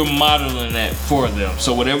 you're modeling that for them.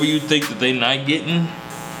 So whatever you think that they not getting,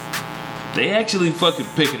 they actually fucking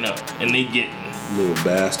picking up and they getting. Little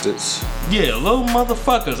bastards. Yeah, little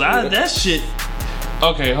motherfuckers. That shit.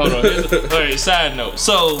 Okay, hold on. Alright, side note.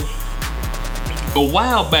 So a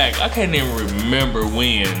while back, I can't even remember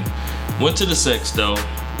when, went to the sex store.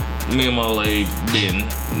 Me and my lady didn't.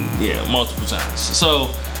 Yeah, multiple times.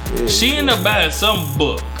 So she ended up buying some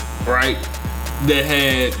book, right, that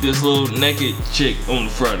had this little naked chick on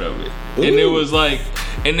the front of it. Ooh. And it was like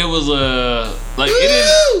it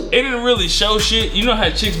didn't really show shit. You know how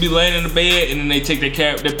chicks be laying in the bed and then they take their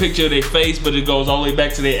picture of their face, but it goes all the way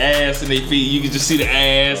back to their ass and their feet. You can just see the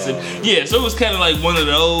ass. And yeah, so it was kind of like one of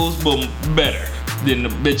those, but better than the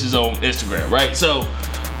bitches on Instagram, right? So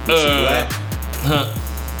was she black?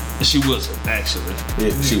 She wasn't, actually.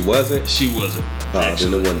 Yeah, she wasn't? She wasn't.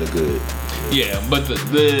 Then it wasn't good. Yeah, but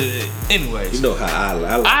the anyways. You know how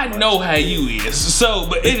I know how you is. So,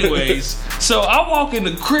 but anyways, so I walk in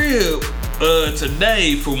the crib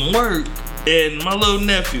today from work, and my little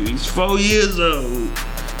nephew, he's 4 years old,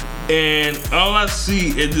 and all I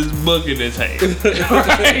see is this book in his hand,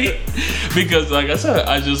 right? Because like I said,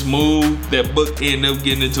 I just moved, that book ended up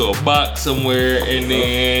getting into a box somewhere, and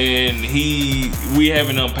then we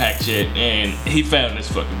haven't unpacked yet, and he found this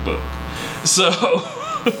fucking book. So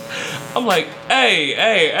I'm like, hey,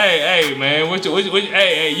 man,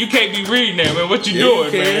 hey, you can't be reading that, man. What you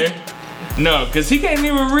doing, man? No, because he can't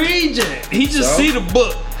even read yet. He just see the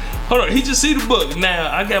book. Hold on, he just see the book. Now,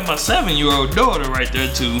 I got my 7-year-old daughter right there,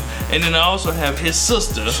 too. And then I also have his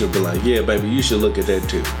sister. She'll be like, yeah, baby, you should look at that,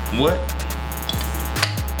 too. What?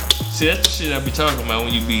 See, that's the shit I be talking about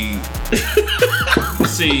when you be...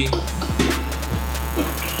 See...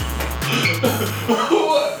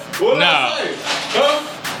 What did I say? Huh?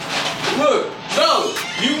 Look,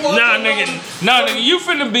 nigga, you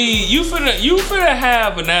finna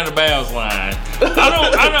have an out of bounds line.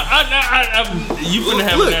 You finna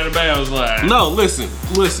have an out of bounds line. No, listen.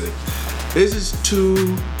 This is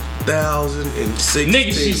 2016.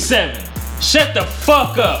 Nigga, she's 7. Shut the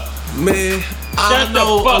fuck up. Man, I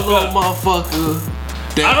know a little motherfucker.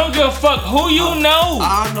 I don't give a fuck who you know.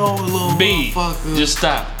 I know a little motherfucker. Just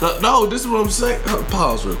stop. No, this is what I'm saying.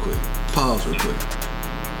 Pause real quick.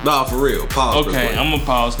 Nah, for real. Pause. Okay, I'm gonna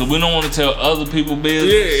pause because we don't want to tell other people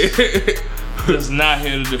business. Yeah. That's not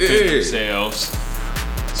here to defend themselves.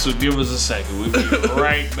 So give us a second. We'll be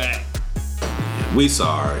right back. We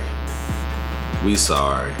sorry. I'm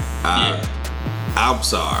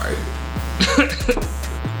sorry.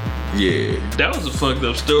 Yeah. That was a fucked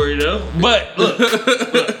up story though. But look.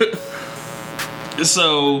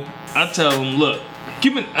 So I tell him, look,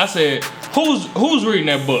 I said, who's reading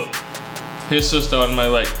that book? His sister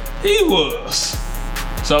automatically like, he was.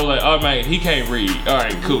 So I was like, oh man, he can't read.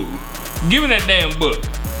 Alright, cool. Give me that damn book.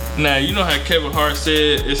 Now, you know how Kevin Hart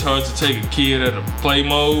said it's hard to take a kid out of play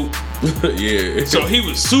mode? Yeah. So he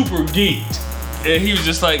was super geeked. And he was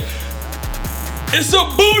just like, it's a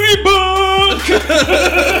booty book!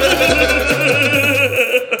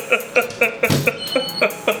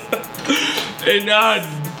 And I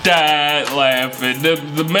died laughing.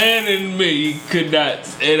 The man in me could not.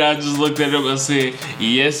 And I just looked at him and said,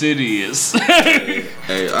 yes, it is. Hey,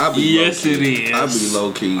 yes, it is. I be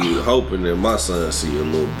low key hoping that my son see a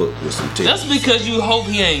little book with some titties. That's because you hope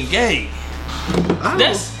he ain't gay. I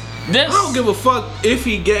don't give a fuck if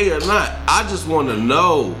he gay or not. I just want to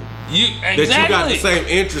know that you got the same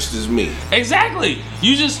interest as me. Exactly.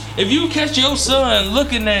 If you catch your son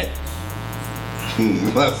looking at.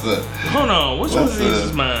 What's up? Hold on. Which one of these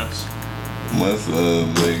is mine? My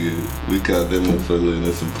son, nigga, we caught that motherfucker looking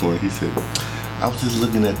at some porn. He said, I was just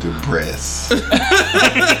looking at their breasts. I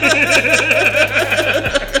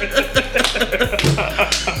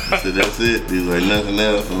said, that's it? He's like, nothing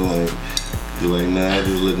else? I'm like, nah, I'm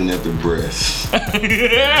just looking at the breasts.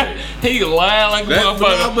 He lying like a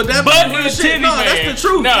motherfucker. But he's a titty man. That's the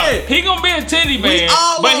truth. No, yeah. He gonna be a titty man,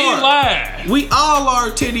 but he lying. We all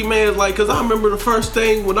are titty man, like, cause I remember the first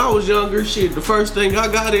thing when I was younger, the first thing I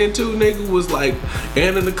got into, nigga, was like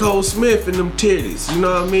Anna Nicole Smith and them titties. You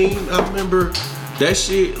know what I mean? I remember that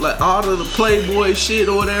shit, like all of the Playboy shit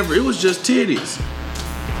or whatever. It was just titties.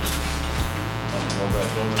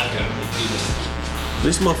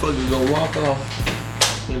 This motherfucker gonna walk off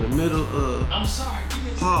in the middle of. I'm sorry.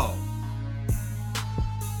 Paul.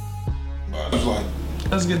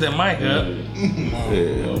 Let's get that mic up.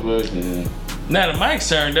 Yeah. Now the mic's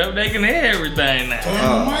turned up, they can hear everything now. Turn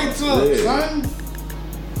the mics up, son.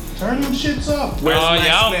 Turn them shits up.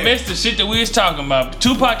 Y'all missed the shit that we was talking about.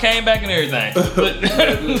 Tupac came back and everything.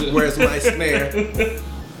 Where's my snare?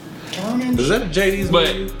 Is that a JD's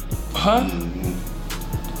movie? Huh?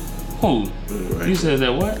 Who? Right. You said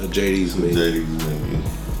that what? A JD's movie. JD's movie.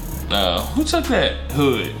 Who took that?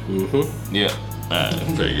 Hood. Mm-hmm. Yeah. I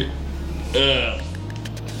figured.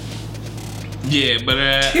 Yeah, but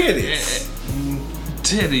titties.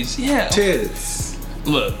 Titties, yeah. Titties.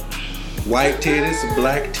 Look. White titties,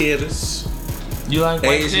 black titties. You like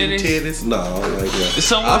white Asian titties? No, I don't like that.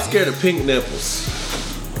 So I'm scared of pink nipples.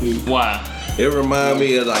 Why? It remind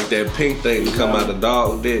me of like that pink thing that come out of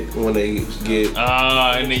dog dick when they get.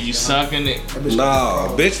 And then you sucking it. Nah,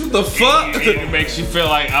 bitch, what the fuck? It makes you feel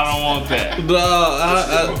like I don't want that. No,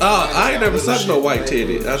 I ain't never sucked no white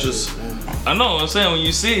titty. I know what I'm saying. When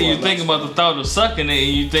you see it, you think about the thought of sucking it,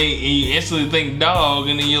 and you instantly think dog,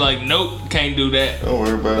 and then you're like, nope, can't do that. Don't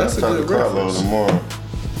worry about it. That's a good reference. Tomorrow.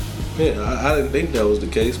 Yeah, I didn't think that was the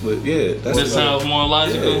case, but yeah, that sounds more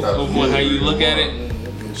logical of how you look at it.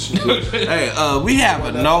 Hey, we have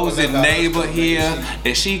a nosy neighbor here,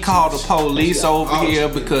 and she called the police over here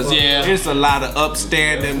because there's a lot of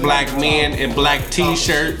upstanding black men in black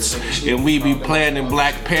t-shirts, and we be planning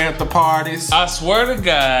Black Panther parties. I swear to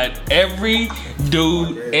God, every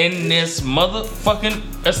dude in this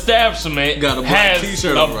motherfucking establishment got a black has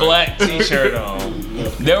t-shirt a on, black t-shirt on.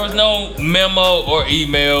 There was no memo or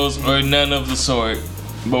emails or none of the sort,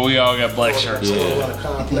 but we all got black shirts on.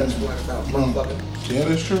 Yeah,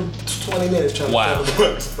 that's true. 20 minutes trying to tell the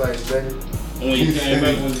books place, baby. When you came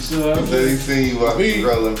back with the So he seen you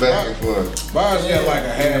rolling back and forth. Bars got like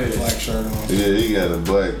a half black shirt on. Yeah, he got a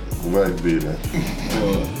black beater.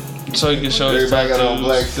 So he can show his Everybody got on tattoos.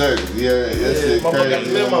 black shirts. Yeah, that shit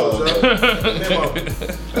crazy.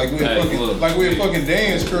 Like we a fucking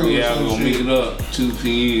dance crew. Yeah, I'm gonna meet it up 2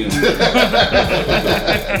 p.m.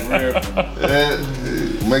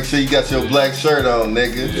 Make sure you got your black shirt on,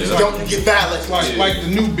 nigga. Don't you get that? Like the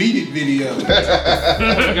new Beat It video.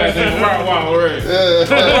 Goddamn wow, right?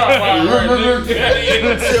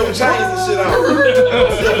 Silver chains and shit on.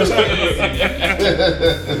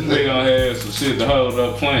 They gonna have some shit to hold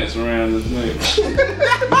up plants around this nigga.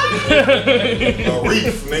 A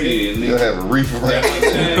reef, nigga. Yeah, You'll have a reef around.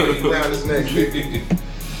 Around his neck, nigga.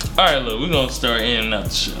 Alright, look, we're gonna start ending up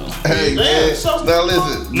the show. Hey, man. Now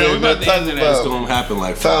listen. No, we about to end it. It's gonna happen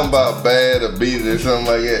like talking about bad or beat it or something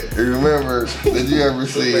like that. Remember, did you ever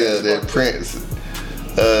see that Prince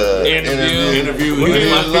interview?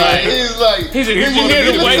 He's like, did you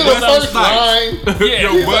hear the way the first line?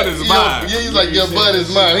 Yeah, your butt is mine. Yeah, he's like, your butt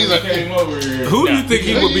is mine. He's like, who do you think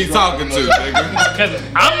he would be talking to, nigga? Because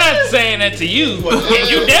I'm not saying that to you, and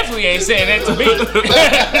you definitely ain't saying that to me.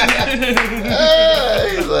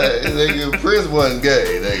 He's like, nigga, Prince wasn't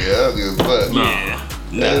gay, nigga. I don't give a fuck. Yeah.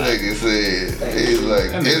 That nigga said, he's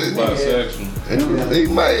like, he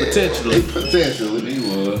might. Potentially. Potentially. He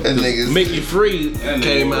was. That nigga. Mickey Free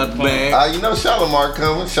came out the bag. You know Shalimar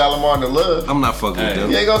coming. Shalimar in the love. I'm not fucking with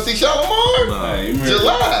them. You ain't gonna see Shalimar? Hey,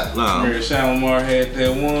 July. No. Remember Shalimar had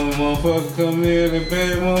that one motherfucker come in, that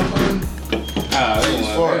bad motherfucker? That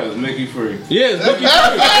was Mickey Free. Yeah, it's Mickey Free.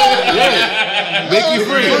 Yeah, Mickey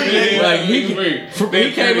Free. Like he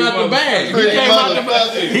came out the bag.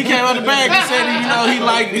 He came out the bag and said,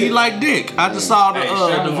 he liked dick. I just saw the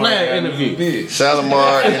Vlad interview.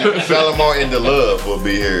 Shalimar in the love will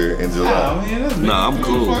be here in July. Nah, I'm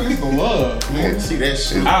cool. See that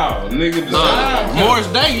shit. Oh, nigga. Morris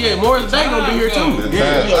Day, Morris Day gonna be here too.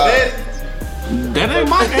 Yeah. That ain't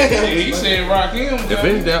my nigga. He said Rakim.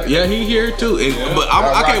 He here too. But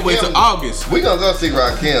I can't wait till August. We gonna go see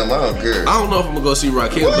Rakim. I don't care. I don't know if I'm gonna go see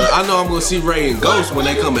Rakim, but I know I'm gonna see Ray and Ghost when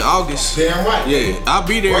they come in August. Damn right. Yeah, I'll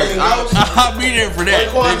be there. I'll be there for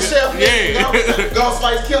that. Yeah. Ghost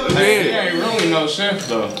Life Killer. He ain't really no chef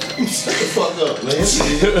though. Shut the fuck up, man.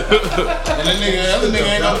 And the other nigga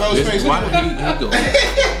ain't no Ghostface. Why did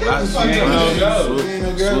he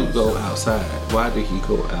go? Go outside. Why did he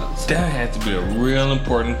go outside? That had to be a real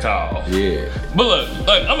important call. Yeah. But look,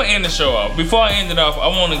 I'm gonna end the show off. Before I end it off, I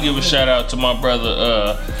want to give a shout out to my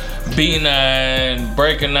brother B9,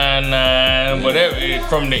 Breaker 99, whatever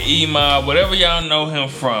from the E-Mob, whatever y'all know him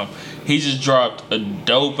from. He just dropped a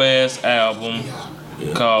dope ass album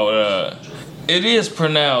called it is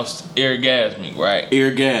pronounced Orgasmic, right?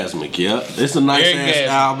 Orgasmic, yeah. It's a nice ass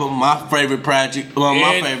album. My favorite project. Well,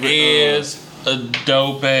 my favorite is a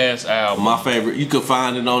dope ass album. My favorite. You can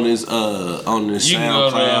find it on his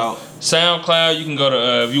SoundCloud. SoundCloud. You can go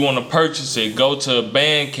to if you want to purchase it, go to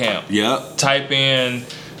Bandcamp. Yep. Type in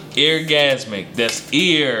Orgasmic. That's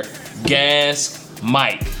ear gas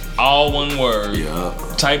mic. All one word. Yeah.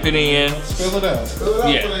 Type it in. Spell it out.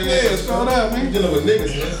 Yeah, spell it out, man. You dealing with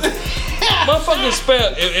niggas, man. Motherfucker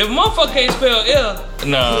spell. If motherfucker can't spell L,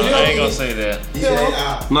 no, I ain't gonna say that.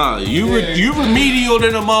 Nah, you remedial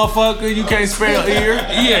than a motmotherfucker. You can't spell ear.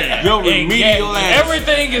 Yeah. Yo, remedial ass.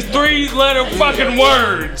 Everything is 3-letter fucking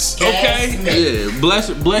words. Okay. Yeah. Bless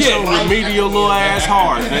your remedial little ass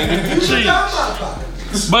heart, nigga.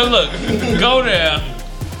 But look, go there.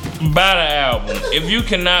 Buy the album. If you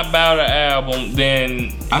cannot buy the album,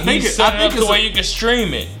 then I think it's the way you can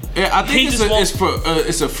stream it. Yeah, I think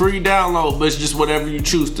it's a free download, but it's just whatever you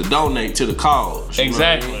choose to donate to the cause.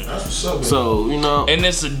 Exactly. So and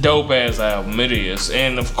it's a dope ass album. It is,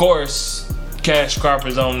 and of course, Cash Carp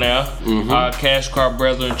is on now. Mm-hmm. Cash Carp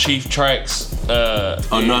Brethren Chief Tracks.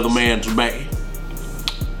 Another Man's Bay.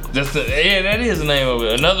 That is the name of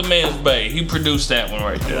it. Another Man's Bay. He produced that one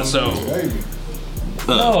right there. So.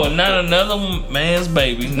 No, not another man's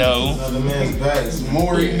baby. No. Another man's baby.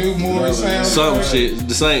 More he knew, more he sounded. Some shit,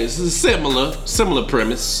 the same. It's a similar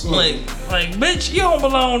premise. Like, bitch, you don't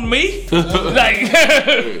belong to me. Like, you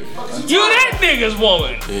that nigga's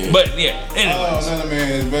woman. Yeah. But yeah, anyway. Oh, another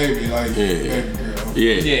man's baby, like baby girl.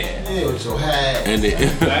 Yeah. With your hat. And then,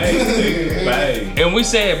 and we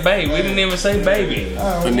said babe. We didn't even say baby.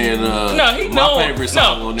 And then my favorite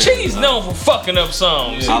song on there. She's known for fucking up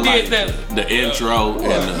songs. She did that. The intro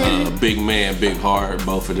and Big Man, Big Heart,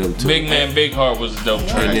 both of them too. Big Man, Big Heart was a dope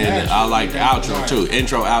track. And then I like the outro too.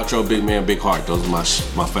 Intro, outro, Big Man, Big Heart. Those are my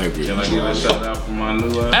favorite. Can I give a shout out for my new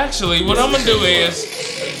album? Actually, what I'm gonna do is.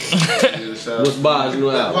 What's Bob's new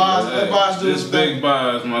album? This Big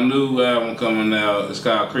Bob's, my new album coming out. It's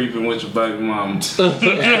called Creeping With Your Baby Mama.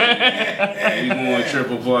 You going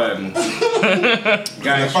triple platinum.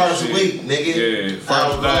 First week, nigga. Yeah,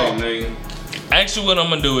 first day, nigga. Actually, what I'm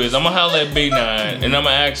gonna do is I'm gonna holler at B9 and I'm gonna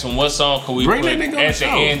ask him what song can we put at the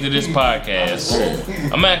end of this podcast.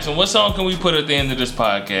 I'm asking what song can we put at the end of this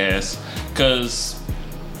podcast? Cause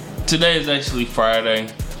today is actually Friday.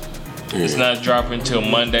 It's not dropping till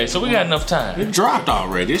Monday, so we got enough time. It dropped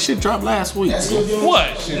already. This shit dropped last week.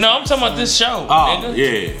 What? No, I'm talking about this show. Oh,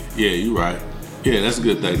 nigga. Yeah, you right. Yeah, that's a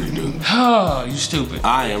good thing to do. Oh, you stupid.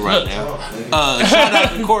 I am right now. Shout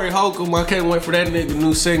out to Corey Holcomb. I can't wait for that nigga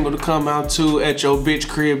new single to come out too. At your bitch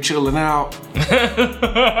crib, chilling out.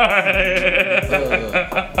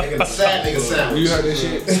 Nigga, sad nigga sound. You heard that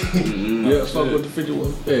shit? Yeah, fuck with the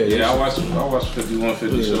 51. Yeah, I watched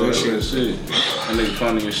 5150 show. That shit. That nigga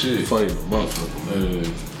funny as shit. Funny motherfucker.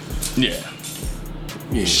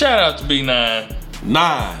 Yeah. Shout out to B9.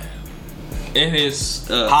 9. And his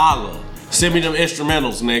Holla. Send me them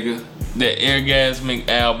instrumentals, nigga. the Airgasmic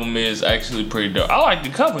album is actually pretty dope. I like the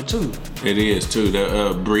cover too. It is too.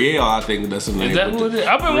 The Brielle, I think that's the name. Is that who it is?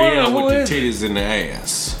 I've been wondering who with it the is. titties in the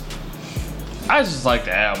ass. I just like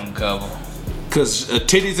the album cover. Cause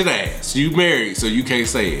titties and ass. You married, so you can't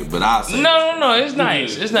say it, but I say it. No, it's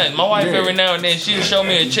nice. It's nice. My wife every now and then she'll show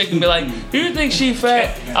me a chick and be like, "Do you think she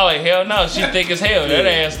fat?" I'm like, "Hell no, she thick as hell. That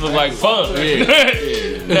ass look like fun." No,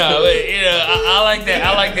 but you know, I like that.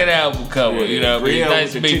 I like that album cover. You know,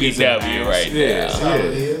 it's nice BBW right now.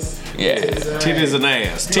 Yeah. Titties and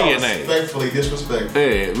ass. T and A. Respectfully, disrespectful.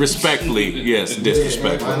 Yeah, respectfully, yes,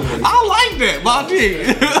 disrespectful. I like that, my G.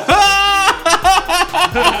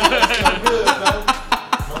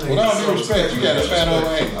 With all due respect, you got a fat old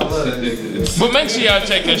ass. I love that nigga. But make sure y'all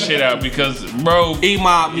check that shit out because, bro,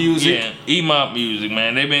 E-Mob music. yeah, E-Mob music,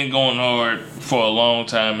 man. They've been going hard for a long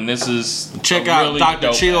time, and this is Check a out really Dr.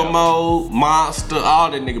 dope Chill album. Mode, Monster, all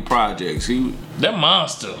that nigga projects. That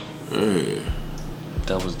monster. Yeah.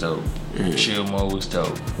 That was dope. Chill Mode was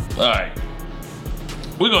dope. All right.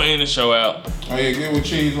 We're going to end the show out. Oh yeah, get with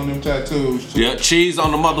cheese on them tattoos. Too. Yeah, cheese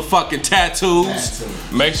on the motherfucking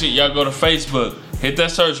tattoos. Make sure y'all go to Facebook. Hit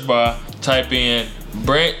that search bar. Type in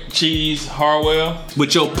Brent Cheese Harwell.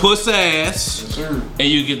 With your puss ass. Yes, sir. And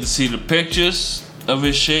you get to see the pictures of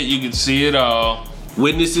his shit. You can see it all.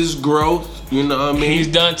 Witness his growth. You know what I mean? He's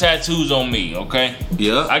done tattoos on me, okay?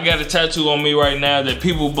 Yeah. I got a tattoo on me right now that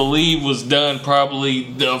people believe was done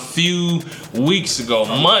probably a few weeks ago,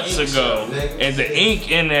 months ago. And the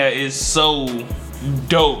ink in there is so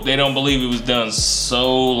dope. They don't believe it was done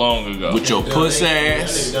so long ago. With your puss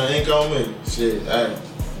ass. That nigga done ink on me. Shit, hey,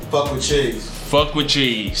 fuck with cheese. Fuck with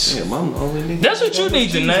cheese. Damn, I'm the only nigga. That's what you need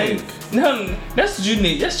to name. No, that's what you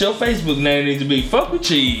need. That's your Facebook name needs to be. Fuck with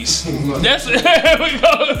cheese. That's we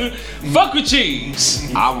go. Fuck with cheese.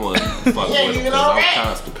 I wouldn't fuck with ain't it even because I'm alright.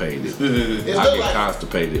 constipated. It's I look get like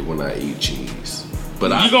constipated when I eat cheese.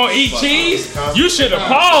 But You gonna eat cheese? You should have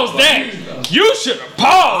paused that. You should have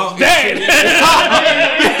paused that.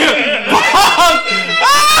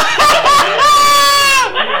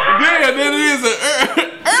 Yeah, that is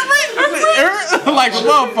like a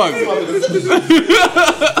motherfucker.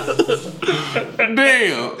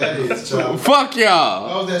 Damn. That is child. Fuck y'all.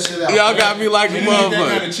 Close that shit out. Y'all got me like a It ain't that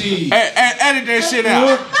kind motherfucker. of cheese. Edit that shit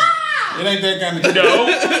out. It ain't that kind of cheese. No.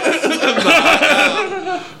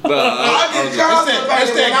 I get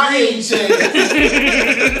constipated when I eat cheese.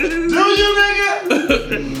 Do you, nigga?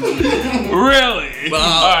 Really?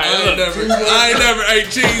 Alright, I ain't never ate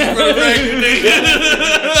cheese for the record, nigga.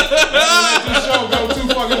 This show go too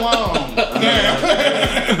fucking long.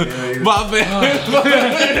 Damn. My bad.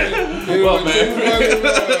 Well,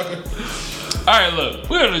 man. Alright, look,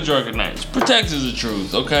 we're the Drunken Knights. Protect is the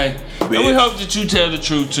truth, okay? And we hope that you tell the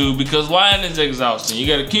truth too, because lying is exhausting. You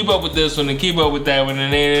gotta keep up with this one and keep up with that one,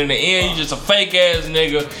 and then in the end, you just a fake ass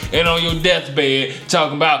nigga and on your deathbed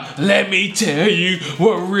talking about, let me tell you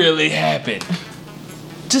what really happened.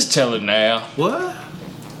 Just tell it now. What?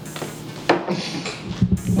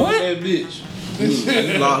 What? That bitch.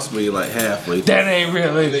 You lost me like halfway. That ain't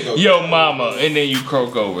really your mama, and then you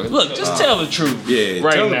croak over. Look, just tell the truth. Yeah,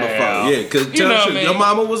 right tell now. them about. Yeah, cause You tell know the what I truth. mean? Your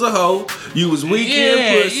mama was a hoe. You was weak Yeah,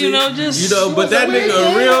 in pussy. you know, just- but that nigga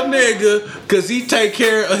a real nigga, cause he take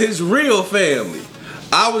care of his real family.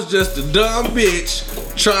 I was just a dumb bitch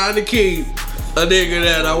trying to keep a nigga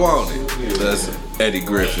that I wanted. That's Eddie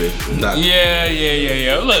Griffin. Not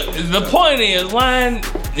Yeah. Look, the point is, lying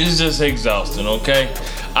is just exhausting, okay?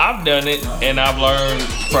 I've done it, and I've learned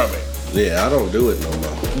from it. Yeah, I don't do it no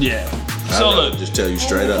more. Yeah. I So rather look, just tell you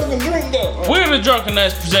straight up. we're the Drunken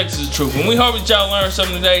Knights Projects the Truth, and we hope that y'all learned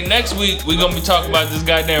something today. Next week, we're gonna be talking about this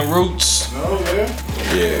goddamn Roots.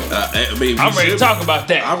 Yeah, I mean, I'm ready to talk about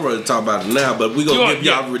that. I'm ready to talk about it now, but we gonna give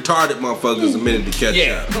y'all retarded motherfuckers a minute to catch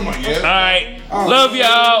Yeah. up. All right. Love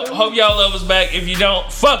y'all. Hope y'all love us back. If you don't,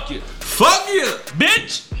 fuck you. Fuck you,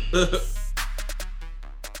 Bitch.